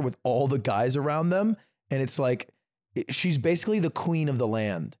picture with all the guys around them, and it's like she's basically the queen of the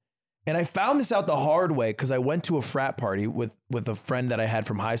land. And I found this out the hard way because I went to a frat party with a friend that I had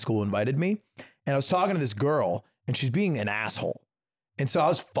from high school who invited me. And I was talking to this girl and she's being an asshole. And so I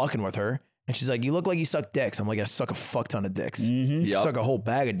was fucking with her. And she's like, you look like you suck dicks. I'm like, I suck a fuck ton of dicks. Mhm. You suck a whole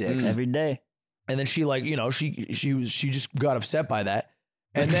bag of dicks. Every day. And then she like, you know, she just got upset by that.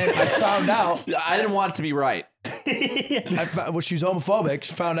 And then I found out. I didn't want it to be right. She's homophobic.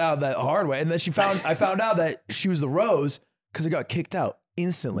 She found out that the hard way. And then I found out that she was the rose because I got kicked out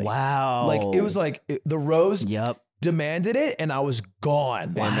instantly. Wow. Like it was like the rose Yep. demanded it and I was gone.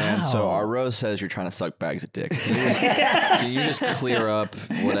 Hey man, so Wow. our rose says you're trying to suck bags of dick. Can you just clear up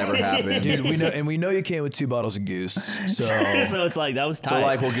whatever happened? Dude, we know you came with 2 bottles of goose. So So it's like that was So tight.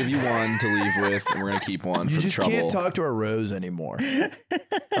 like we'll give you one to leave with, and we're gonna keep one you for just trouble. can't talk to a rose anymore.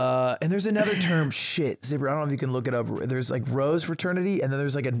 And there's another term, shit, Zipper. I don't know if you can look it up. There's like rose fraternity, and then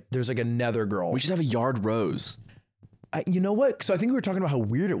there's like a nether girl. We should have a yard rose. You know what? So I think we were talking about how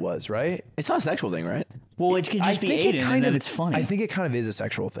weird it was, right? It's not a sexual thing, right? well, it could just be aiden, and then it's funny. I think it kind of is a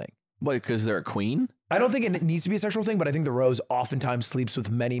sexual thing. What? Because they're a queen? I don't think it needs to be a sexual thing, but I think the rose oftentimes sleeps with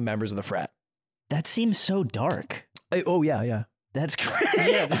many members of the frat. that seems so dark. Oh yeah. That's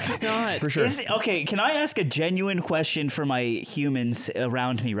crazy. yeah, this is not. For sure. Okay, can I ask a genuine question for my humans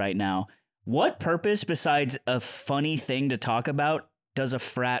around me right now? What purpose besides a funny thing to talk about does a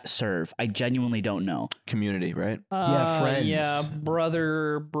frat serve? I genuinely don't know. Community, right? friends. Yeah,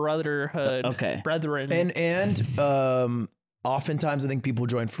 brotherhood. Okay. Brethren. And oftentimes I think people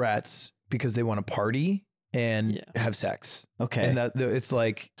join frats because they want to party and have sex. Okay. And it's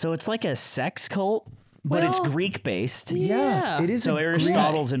like, So it's like a sex cult, but it's Well, Greek based. Yeah. it is So a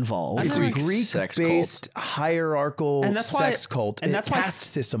Aristotle's involved. It's a Greek Greek sex based hierarchical And that's why- sex cult. and that's why caste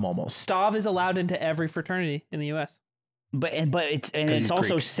system almost. Stav is allowed into every fraternity in the U.S. But it's he's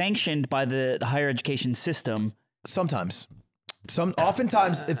also Greek. sanctioned by the higher education system. Sometimes.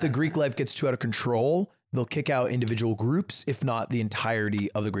 Oftentimes, if the Greek life gets too out of control, they'll kick out individual groups, if not the entirety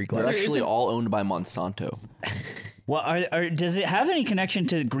of the Greek They're life. actually all owned by Monsanto. Well, does it have any connection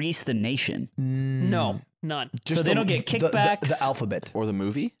to Greece, the nation? No, none. So they don't get kickbacks? The alphabet. Or the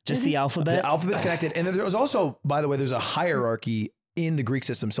movie? Just the alphabet? The alphabet's connected. And then there was also, by the way, there's a hierarchy in the Greek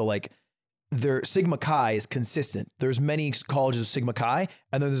system. So like their Sigma Chi is consistent. There's many colleges of Sigma Chi,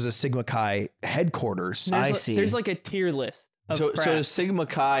 and then there's a Sigma Chi headquarters. There's like a tier list of So does frats. Sigma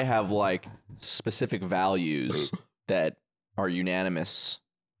Chi have like specific values that are unanimous?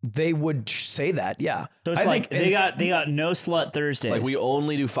 They would say that, yeah. So it's I like think- they got no slut Thursdays. Like we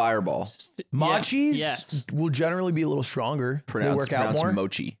only do Fireball. Machis yes. will generally be a little stronger. They work out Pronounced more.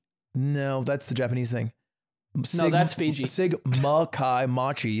 mochi. No, that's the Japanese thing. No, that's Fiji. Sigma Chi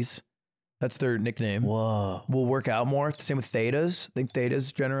Machis. That's their nickname. Whoa. Will work out more. Same with Thetas. I think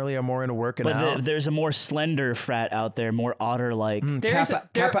Thetas generally are more into working But out. there's a more slender frat out there, more otter-like.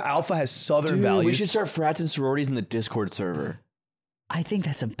 Kappa Alpha has southern Dude, values. we should start frats and sororities in the Discord server. I think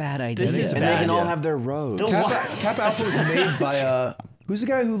that's a bad idea. This is And bad. they can all have their rows. Kappa Alpha was made by who's the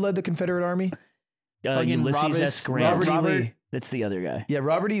guy who led the Confederate Army? Ulysses S. Grant. Robert E. Lee. That's the other guy. Yeah,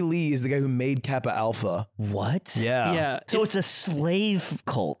 Robert E. Lee is the guy who made Kappa Alpha. What? Yeah. Yeah. So it's a slave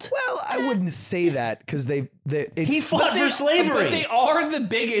cult. Well, I wouldn't say that because He fought for slavery. But they are the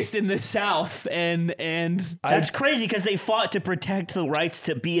biggest in the South, and That's crazy because they fought to protect the rights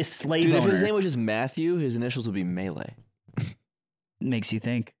to be a slave Dude, if owner. his name was just Matthew, his initials would be Melee. Makes you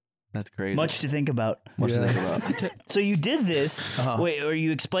think. That's crazy. Much to think about. Much to think about. So you did this. Wait, or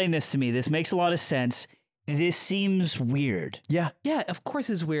you explained this to me. This makes a lot of sense. This seems weird. Yeah. yeah, of course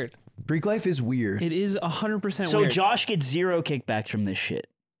it's weird. Greek life is weird. It is 100% So weird. Josh gets zero kickbacks from this shit.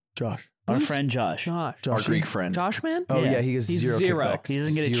 Josh. Our Who's- friend Josh. Josh. Our Josh. Greek friend. Josh, man? Oh Yeah. yeah, he gets He's zero. zero. kickbacks. He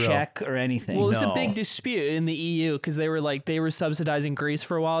doesn't get a Zero. check or anything. Well, it was No. a big dispute in the EU because they were subsidizing Greece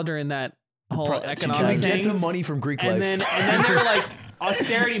for a while during that whole Can Can we economic get thing. the money from Greek life? And then they were like,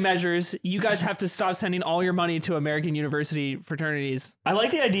 austerity measures. You guys have to stop sending all your money to American university fraternities. I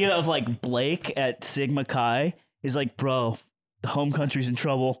like the idea of like Blake at Sigma Chi is like, bro, the home country's in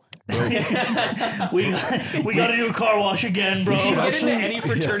trouble. we got to do a car wash again, bro. You get into any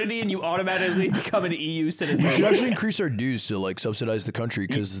fraternity and you automatically become an EU citizen. We should actually increase our dues to like subsidize the country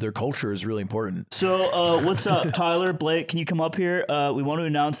because their culture is really important. So, what's up, Tyler, Blake? Can you come up here? We want to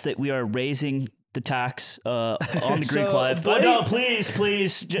announce that we are raising the tax on the Greek life. Blake, no, please,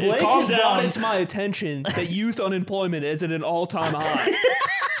 Blake calm has down. brought it to my attention that youth unemployment is at an all-time high.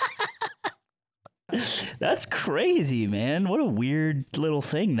 That's crazy, man. What a weird little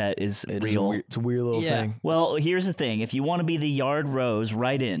thing that is real. It's a weird little thing. Well, here's the thing. If you want to be the yard rose,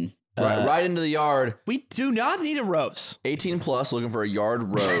 write in. Right into the yard. We do not need a rose. 18 plus, looking for a yard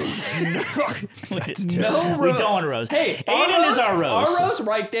rose. No No we rose. don't want a rose. Hey, Aiden is our rose. Our rose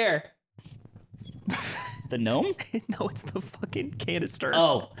right there. The gnome? No, it's the fucking canister.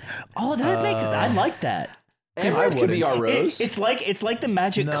 Oh, that makes. I like that. Amouranth could be our rose. It's like the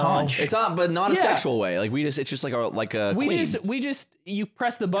magic conch. It's not, but not a Yeah. sexual way. Like it's just like a queen. You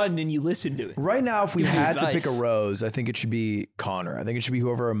press the button and you listen to it. Right now, if we Give you had to pick advice. a rose, I think it should be Connor. I think it should be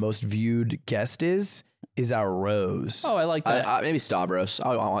whoever our most viewed guest is our rose. Oh, I like that. Maybe Stavros.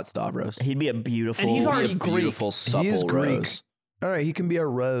 I want Stavros. He'd be a beautiful. And he's already A Greek. beautiful, supple He is Greek. rose. All right, he can be our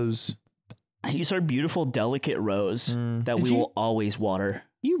rose. He's our beautiful, delicate rose that Did we you- will always water.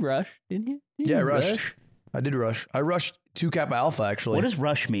 You rushed, didn't you? Yeah, I rushed. I did rush. I rushed 2 Kappa Alpha actually. What does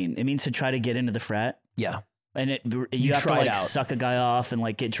rush mean? It means to try to get into the frat. Yeah. And you have to try it like out. suck a guy off and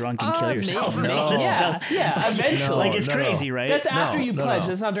like get drunk and kill yourself. maybe. and all this Yeah, stuff. yeah, eventually. Like it's No, crazy, right? That's after you no, pledge. no.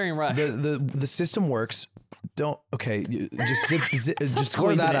 That's not during rush. The system works. Don't just just blur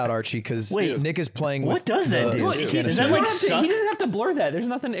squeezing that it. out, Archie, because Wait, Nick is playing. what with does that the do? Well, he, Is that you like don't have to- suck? he doesn't have to blur that. There's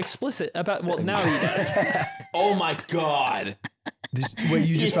nothing explicit about. Well, now he does. Oh my god! Wait,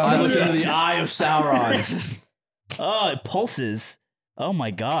 you just I found out? looked into the eye of Sauron. Oh, it pulses. Oh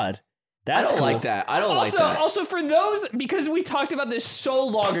my god. I That's don't cool. like that. I don't like that. Also, for those, because we talked about this so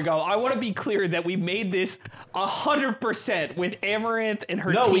long ago, I want to be clear that we made this 100% with Amouranth and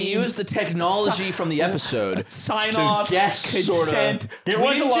her No, team. we used the technology from the episode. sign to off, guess, sorta. consent. There we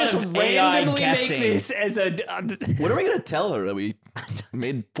was a didn't lot just of AI randomly guessing. make this as a. What are we gonna tell her that we made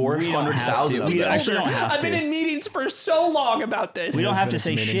We don't 400,000 have of to. We them? actually don't have I've been to. in meetings for so long about this. We don't have to been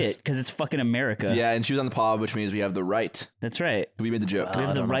say some meetings. shit because it's fucking America. Yeah, and she was on the pod, which means we have the right. That's right. We made the joke. We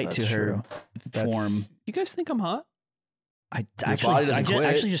have the don't know right if to that's her true. That's- form. You guys think I'm hot? I body actually doesn't quit.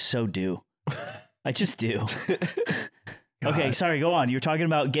 actually just so do. I just do. Okay, sorry, go on. You're talking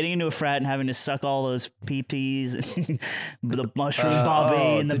about getting into a frat and having to suck all those PPs, the mushroom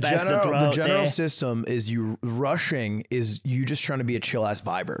bobby in the back of the throat. The general there. system is you rushing is you just trying to be a chill ass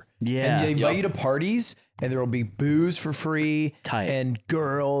viber. Yeah. And they invite Yup. you to parties and there will be booze for free Tight. and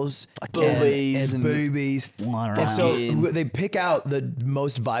girls Boobies and and- boobies. Wanna And so rock. they pick out the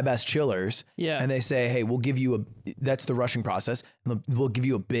most vibe ass chillers. Yeah. And they say, hey, we'll give you that's the rushing process. And we'll give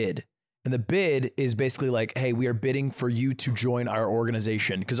you a bid. And the bid is basically like, hey, we are bidding for you to join our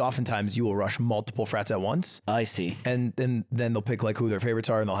organization. Because oftentimes you will rush multiple frats at once. I see. And then they'll pick like who their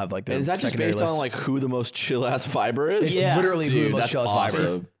favorites are and they'll have like their Is that just secondary based on list. like who the most chill ass fiber is? It's Yeah. literally who the Dude, most that's chill ass awesome. fiber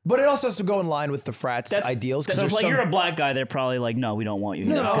is. But it also has to go in line with the frats ideals. So if there's like some- you're a black guy, they're probably like, no, we don't want you.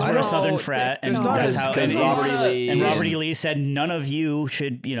 No, Because I we're a don't- Southern frat, and there's not that's as- how. Because And, Robert E. Lee. and Robert E. Lee said none of you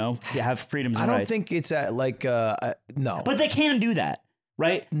should, have freedoms and I don't rights. think it's at like no. But they can do that,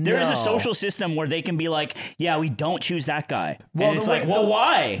 right? There is a No. social system where they can be like, yeah, we don't choose that guy. Well, and the it's way- like, well,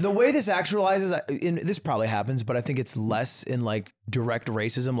 why? The way this actualizes, and this probably happens, but I think it's less in like direct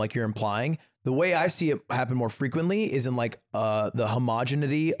racism, like you're implying. The way I see it happen more frequently is in like the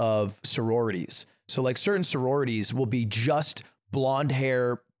homogeneity of sororities. So like certain sororities will be just blonde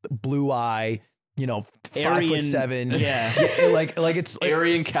hair, blue eye, 5'7". Yeah. like it's like,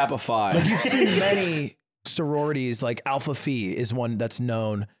 Aryan Kappa Phi. like you've seen many sororities. Like Alpha Phi is one that's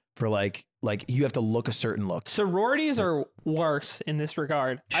known for like you have to look a certain look. Sororities are worse in this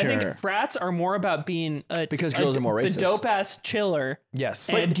regard. I think Sure. frats are more about being Because girls are more racist. the dope ass chiller. Yes.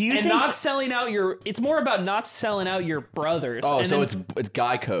 And, do you and think- not selling out your? It's more about not selling out your brothers. Oh, And so then- it's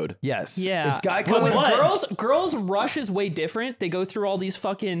guy code. Yes. yeah. It's guy But code. with What? girls rush is way different. They go through all these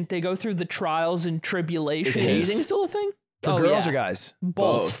they go through the trials and Is tribulations. hazing still a thing? For Oh, girls yeah. or guys?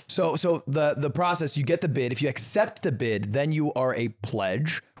 Both. So the process, you get the bid. If you accept the bid, then you are a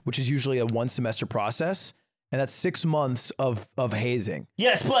pledge, which is usually a 1 semester process. and that's 6 months of hazing.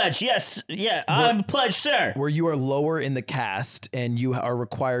 Yes, pledge. Yes, yeah, I'm pledged, sir. Where you are lower in the caste and you are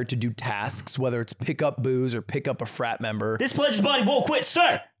required to do tasks, whether it's pick up booze or pick up a frat member. This pledge's body won't quit,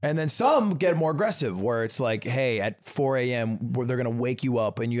 sir. And then some get more aggressive, where it's like, hey, at 4 a.m., where they're going to wake you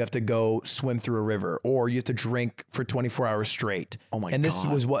up and you have to go swim through a river, or you have to drink for 24 hours straight. Oh my God. And this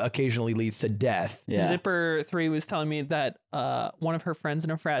was what occasionally leads to death. Yeah. Zipper 3 was telling me that one of her friends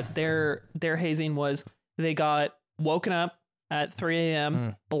in a frat, their hazing was they got woken up at 3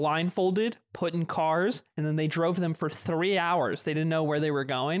 a.m., blindfolded, put in cars, and then they drove them for 3 hours. They didn't know where they were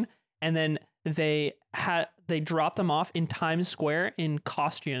going. And then they dropped them off in Times Square in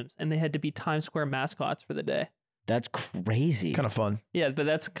costumes, and they had to be Times Square mascots for the day. That's crazy. Kind of fun. Yeah, but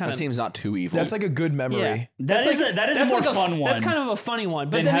that's kind That of seems not too evil. That's like a good memory. Yeah. That is a more fun one. That's kind of a funny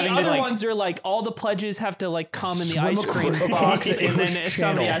one. But than then the having to, other like- ones are like all the pledges have to like come in the Swim ice cream across box, the and then English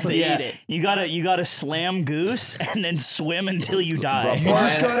somebody Channel. has to Yeah, eat it. you gotta slam goose and then swim until you die.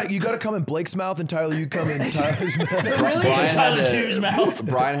 You gotta come in Blake's mouth, and Tyler, you come in Tyler's mouth. Brian Tyler had to- Two's mouth.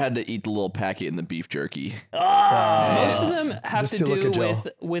 Brian had to eat the little packet in the beef jerky. Most of them have The to do silica gel.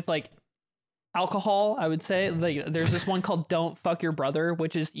 with like alcohol, I would say. Like there's this one called "Don't Fuck Your Brother,"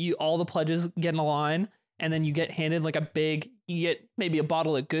 which is all the pledges get in a line, and then you get handed like you get maybe a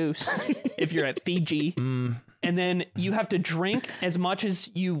bottle of goose if you're at Fiji, and then you have to drink as much as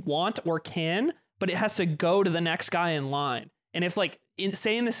you want or can, but it has to go to the next guy in line. And if like in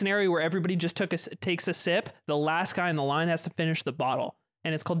the scenario where everybody just takes a sip, the last guy in the line has to finish the bottle,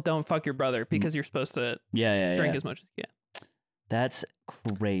 and it's called "Don't Fuck Your Brother" because you're supposed to drink as much as you can. That's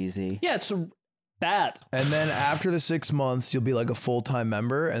crazy. Yeah, it's bad. And then after the 6 months, you'll be like a full-time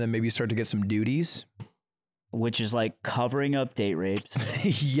member, and then maybe you start to get some duties. Which is like covering up date rapes.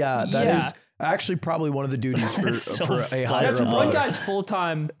 Yeah, that Yeah. is actually probably one of the duties for, That's so for a fucked higher That's up. up one brother. guy's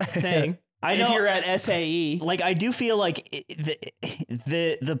full-time thing. I if know- you're at SAE. Like I do feel like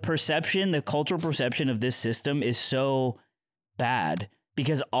the perception, the cultural perception of this system is so bad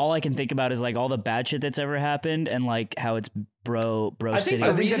because all I can think about is like all the bad shit that's ever happened and like how it's bro I think city.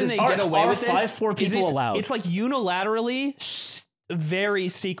 the reason they get away with this 5'4" is people it's, allowed? it's like unilaterally very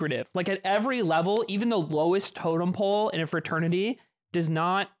secretive. Like at every level, even the lowest totem pole in a fraternity does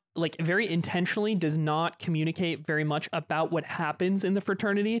not like very intentionally does not communicate very much about what happens in the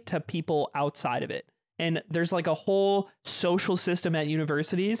fraternity to people outside of it. And there's like a whole social system at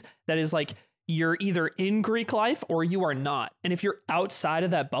universities that is like you're either in Greek life or you are not. And if you're outside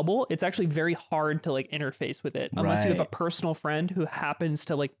of that bubble, it's actually very hard to like interface with it unless you have a Right. personal friend who happens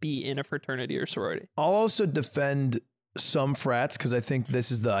to like be in a fraternity or sorority. I'll also defend some frats because I think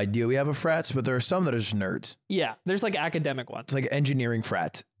this is the idea we have of frats, but there are some that are just nerds. Yeah, there's like academic ones. It's like engineering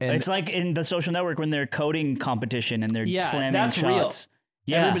frat. And It's like in the Social Network when they're coding competition and they're Yeah, slamming that's real. shots.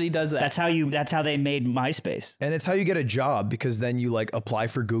 Yeah, Everybody does that. That's how they made MySpace. and it's how you get a job because then you like apply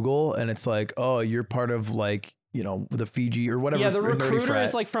for Google and it's like, oh, you're part of like, you know, the Fiji or whatever. Yeah, the nerdy recruiter frat.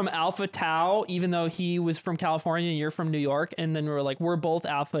 is like from Alpha Tau, even though he was from California and you're from New York. And then we're like, we're both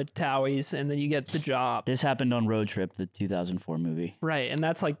Alpha Tauies, and then you get the job. This happened on Road Trip, the 2004 movie. Right, and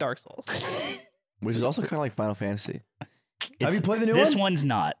that's like Dark Souls. Which is also kind of like Final Fantasy. Have you played the new This one? one's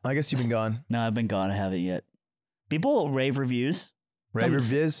not. I guess you've been gone. No, I've been gone. I haven't yet. People rave reviews. Raver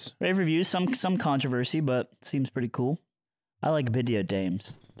Viz. Rave reviews. Some controversy, but seems pretty cool. I like video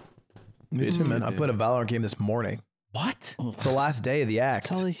games. Me too, man. I played a Valorant game this morning. What? The last day of the act.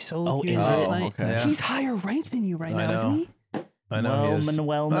 Sully solo Oh, queued is last it? night. Okay. Yeah. He's higher ranked than you right I now, isn't know. he? I know he is.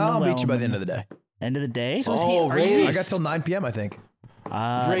 I'll beat you by the end of the day. End of the day. So is he, Oh, are you, race. I got till 9 p.m. I think.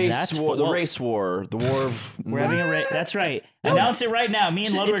 That's war, the well, race war, the war of. We're having a race. That's right. Announce it right now. Me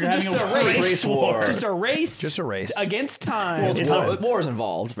and Ludwig it's are having just a a race. Race war. It's just a race. Just a race. Against time. Well, It's war's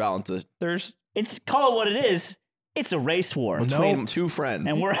involved, Valentine, There's It's call it what it is. It's a race war, between two friends.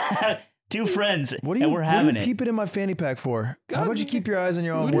 and we're two friends, What are and you, we're having what are you it. keep it in my fanny pack for? How about you keep your eyes on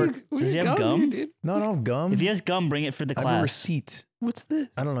your own work? Does he have gum? No, no, gum. If he has gum, bring it for the I have a class. receipt. What's this?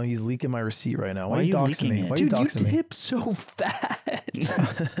 I don't know. He's leaking my receipt right now. Why Why are you are you doxing leaking me? it? Why are you Dude, you doxing me? tip so fat.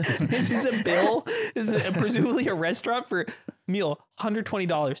 This is a bill. This is presumably a restaurant for meal.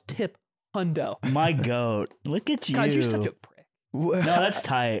 $120. Tip hundo. My goat. Look at you. God, you're such a prick. No, that's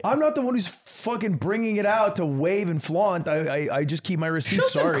tight. I'm not the one who's fucking bringing it out to wave and flaunt. I just keep my receipt. Show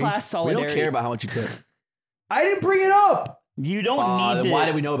some Sorry. class we solidarity. don't care about how much you tip. I didn't bring it up. You don't need Then to. why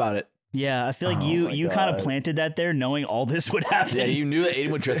did we know about it? Yeah, I feel like Oh you my kind of God. planted that there, knowing all this would happen. Yeah, you knew that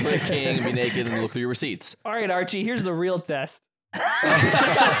Aiden would dress like a king and be naked and look through your receipts. All right, Archie, here's the real test. Oh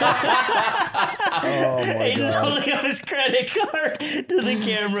my Aiden's god. holding up his credit card to the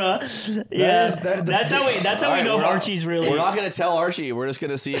camera. Yeah, that's how we Alright, know if we're not- Archie's really. We're not gonna tell Archie. We're just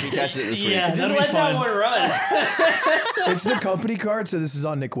gonna see if he catches it this week. Yeah, Just that'll be let fun. that one run. It's the company card, so this is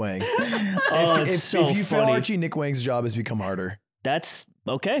on Nick Wang. Oh, it's so if you fail funny. Archie, Nick Wang's job has become harder. That's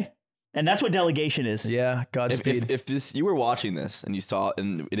okay, and that's what delegation is. Yeah, Godspeed. If this you were watching this and you saw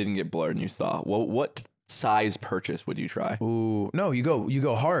and it didn't get blurred and you saw what size purchase would you try? Ooh, no, you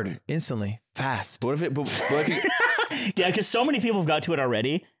go hard instantly, fast. What if you Yeah, because so many people have got to it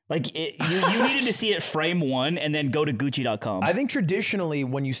already. Like you needed to see it frame one and then go to Gucci.com. I think traditionally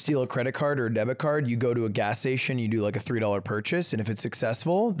when you steal a credit card or a debit card, you go to a gas station, you do like a $3 purchase, and if it's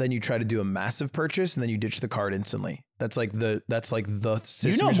successful, then you try to do a massive purchase and then you ditch the card instantly. That's like the You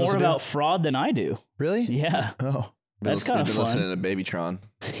system know you're supposed more to do. about fraud than I do. Really? Yeah, Oh. that's kind of been fun. listening to Babytron.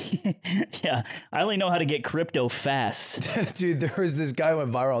 Yeah, I only know how to get crypto fast. Dude, there was this guy who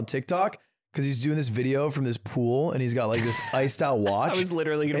went viral on TikTok because he's doing this video from this pool and he's got like this iced out watch. I was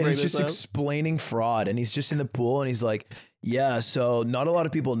literally gonna and bring he's this just up. explaining fraud, and he's just in the pool and he's like, yeah, so not a lot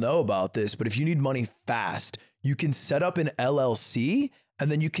of people know about this, but if you need money fast, you can set up an LLC and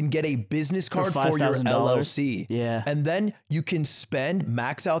then you can get a business card for your $5,000. LLC. Yeah. And then you can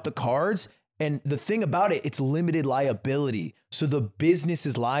max out the cards. And the thing about it, it's limited liability. So the business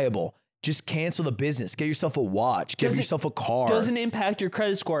is liable. Just cancel the business. Get yourself a watch. Get yourself a car. Doesn't impact your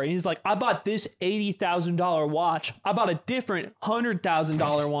credit score. And he's like, I bought this $80,000 watch. I bought a different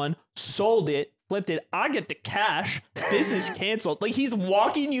 $100,000 one, sold it, flipped it. I get the cash. Business canceled. Like he's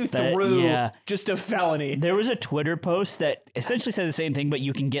walking you through yeah. just a felony. There was a Twitter post that essentially said the same thing, but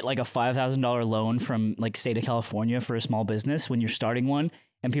you can get like a $5,000 loan from like state of California for a small business when you're starting one.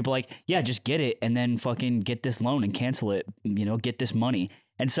 And people are like, yeah, just get it and then fucking get this loan and cancel it, you know, get this money.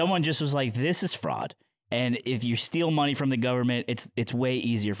 And someone just was like, this is fraud. And if you steal money from the government, it's way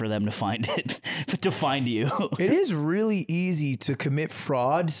easier for them to find it, to find you. It is really easy to commit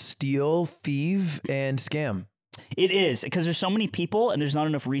fraud, steal, thieve, and scam. It is, because there's so many people and there's not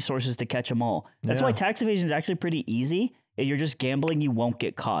enough resources to catch them all. That's Yeah. why tax evasion is actually pretty easy. If you're just gambling, you won't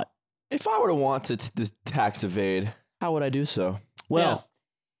get caught. If I were to want to tax evade, how would I do so? Well,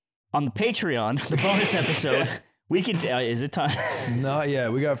 on the Patreon, the bonus episode, we can. Is it time? Not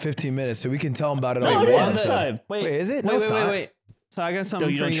yet. We got 15 minutes, so we can tell them about it No, on it one is. It's episode. time. Wait, is it? No, Wait, it's wait, not. wait. So I got No, something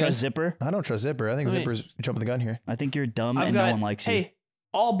you for don't you trust guys. Zipper? I don't trust Zipper. I think Wait. Zipper's jumping the gun here. I think you're dumb I've and got, no one likes you. hey,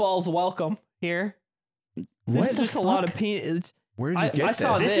 all balls welcome here. What This is the just a lot of peanuts. Where did you get I this?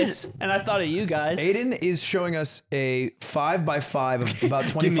 saw This this, is- and I thought of you guys. Aiden is showing us a 5x5 of about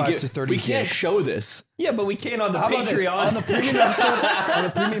 25 to 30 We can't gigs. show this. Yeah, but we can on the How about this? Patreon. On the premium episode, on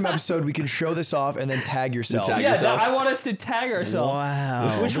the premium episode, we can show this off and then tag yourself. Tag yeah, yourself. I want us to tag ourselves.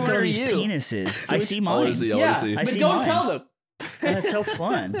 Wow. Which Look one at all are these you? penises. I see I mine. wanna see, I wanna Yeah, see. I but see don't mine. tell them. That's so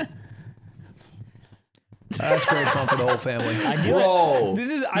fun. That's great fun for the whole family. Bro. This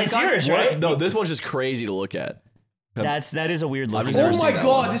is It's yours, right? No, this one's just crazy to look at. That is a weird I've looking just never Oh one. seen my that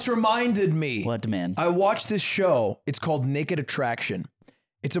God, one. this reminded me. What, man? I watched this show. It's called Naked Attraction.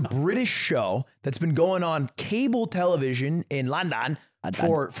 It's a British show that's been going on cable television in London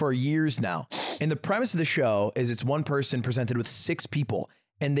for years now. And the premise of the show is it's one person presented with 6 people,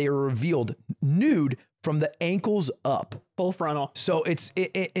 and they are revealed nude from the ankles up. Full frontal. So it's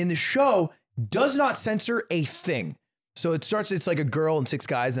in the show does not censor a thing. So it starts. It's like a girl and 6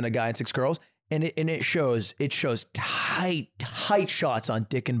 guys, then a guy and 6 girls, and it shows tight shots on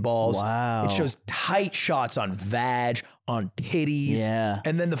dick and balls. Wow. It shows tight shots on vag, on titties. Yeah.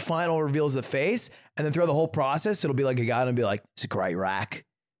 And then the final reveals the face, and then throughout the whole process, it'll be like a guy and be like, "It's a great rack."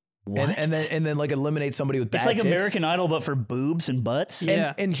 What? And then like eliminate somebody with bad It's like tits. American Idol, but for boobs and butts.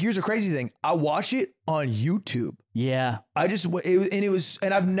 Yeah. And here's a crazy thing. I watched it on YouTube. Yeah.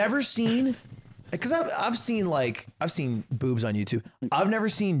 And I've never seen, because I've seen boobs on YouTube. I've never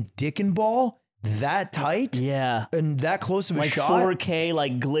seen dick and ball that tight Yeah. and that close of a Like shot. 4K,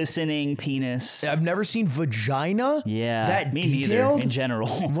 like glistening penis. I've never seen vagina. Yeah. that me detailed. neither, in general.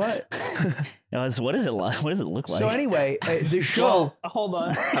 What? What is it like? What does it look like? So anyway, the show. Well, hold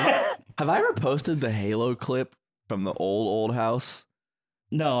on. Have I ever posted the Halo clip from the old house?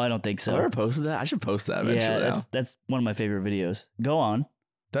 No, I don't think so. Have I ever posted that? I should post that eventually. Yeah, now. that's one of my favorite videos. Go on.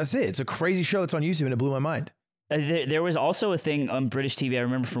 That's it. It's a crazy show that's on YouTube, and it blew my mind. There was also a thing on British TV. I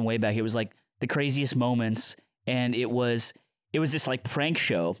remember from way back. It was like the craziest moments, and it was this like prank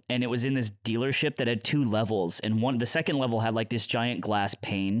show, and it was in this dealership that had 2 levels, and the second level had like this giant glass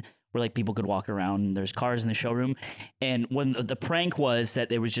pane where like people could walk around. And there's cars in the showroom, and when the prank was that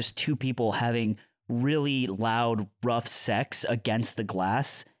there was just 2 people having really loud, rough sex against the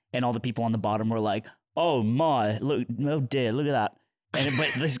glass, and all the people on the bottom were like, oh my, look, oh dear, look at that. And but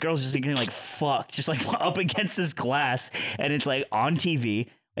this girl's just getting like fuck, just like up against this glass, and it's like on TV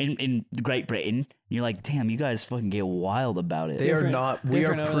in Great Britain. And you're like, damn, you guys fucking get wild about it. They are not. We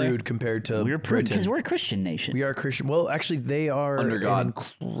are prude compared to. We're prude Britain. because we're a Christian nation. We are Christian. Well, actually, they are Under God.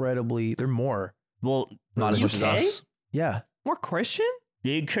 incredibly. They're more. Well, Not as much as UK? us. Yeah. More Christian?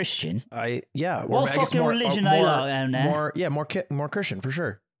 you're Christian. Yeah. What I guess fucking religion are you lot down there? more Christian for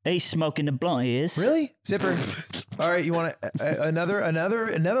sure. He's smoking the blunt, he is. Really? Zipper. All right, you want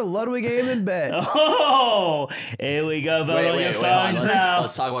another Ludwig aim bet? Oh, here we go. Vote on your phones now.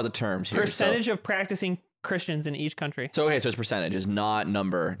 Let's talk about the terms here. Percentage of practicing Christians in each country. So it's percentage, it's not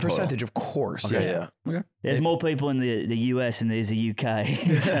number. Total. Percentage, of course. Okay. Yeah. Okay. There's more people in the US than there's the UK.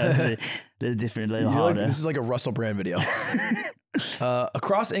 So there's different, a little Like, harder. this is like a Russell Brand video.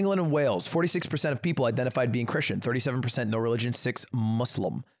 Across England and Wales, 46% of people identified being Christian, 37% no religion, 6%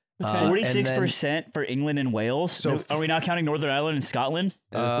 Muslim. 46% for England and Wales. So Are we not counting Northern Ireland and Scotland?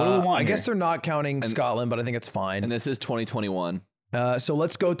 What do we want? I guess here? they're not counting Scotland, but I think it's fine. And this is 2021. So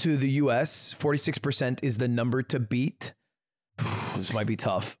let's go to the US. 46% is the number to beat. This might be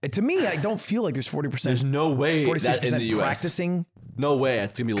tough. To me, I don't feel like there's 40%. There's no way 46% that in the US. practicing. No way.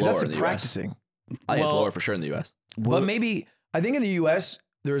 It's going to be lower That's in a the practicing. US. I think it's Well- lower for sure in the US. But maybe, I think in the US,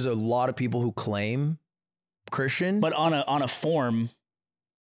 there's a lot of people who claim Christian. But on a form,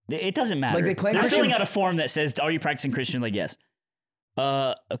 it doesn't matter. Like they claim They're Christian- filling out a form that says, "Are you practicing Christian?" Like yes.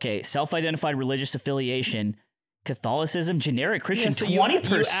 Okay. Self-identified religious affiliation, Catholicism, generic Christian, so you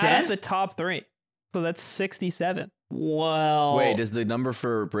 20%. add up the top three. So that's 67. Well, Wait, does the number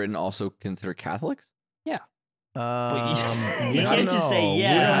for Britain also consider Catholics? you I can't don't just say know.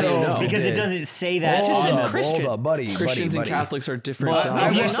 yeah We don't know if because they it did. doesn't say that. just said on the- Christian. Hold up, buddy. Christians buddy. and Catholics are different. But I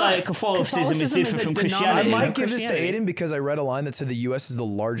if you would say not. Catholicism is Catholicism is different a from I Christianity, denomination. might give this to Christianity. Aiden because I read a line that said the U.S. is the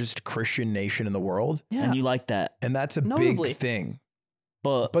largest Christian nation in the world, and you like that. and that's a Notably. big thing.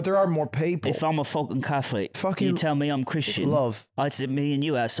 But But there are more people. if I'm a fucking Catholic, Fucking you tell me I'm Christian. Love. I'd sit me and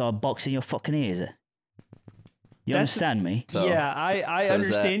you outside boxing your fucking ears. You That's- understand me? So, Yeah, I so is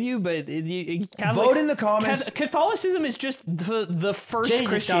understand you, but Vote in the comments. Catholicism is just the first Jesus died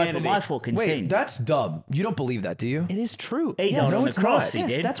Christianity. for my fucking Wait, sins. that's dumb. You don't believe that, do you? It is true. He Yes. died on No, the it's cross. not. He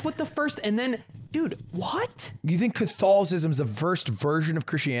Yes, did. that's what the first, and then, dude, what? You think Catholicism is the first version of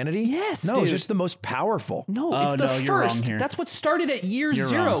Christianity? Yes, No, dude. it's just the most powerful. No, Oh, it's the no, you're wrong first. here. That's what started at year You're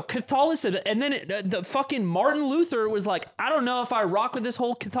 0, wrong. Catholicism. And then the fucking Martin Luther was like, I don't know if I rock with this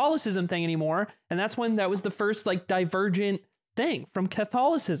whole Catholicism thing anymore. And that's when that was the first like divergent thing from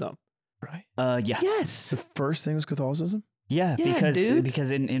Catholicism. Right? Yeah. Yes. The first thing was Catholicism? Yeah, Yeah, dude.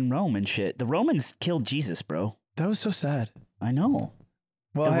 because in Rome and shit, the Romans killed Jesus, bro. That was so sad. I know.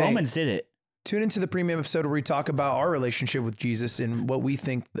 Well, The hey, Romans did it. tune into the premium episode where we talk about our relationship with Jesus and what we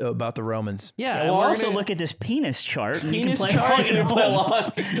think about the Romans. Yeah. And and we'll we're also gonna- look at this penis chart. And Penis you can play chart, along you can at play home.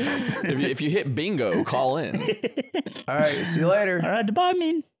 along. if you hit bingo, call in. All right, see you later. All right, goodbye,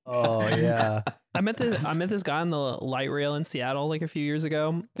 man. Oh, yeah. I met this guy on the light rail in Seattle like a few years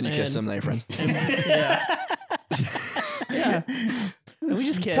ago. And you kiss them, now your friends. Yeah. Yeah. And we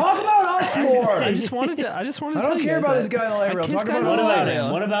just kissed. Talk about us more. I just wanted to I tell don't you care guys about that. this guy on the light I rail. kissed Talk guys about on the light us.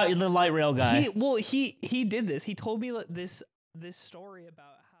 rail. What about the light rail guy? He did this. He told me this story about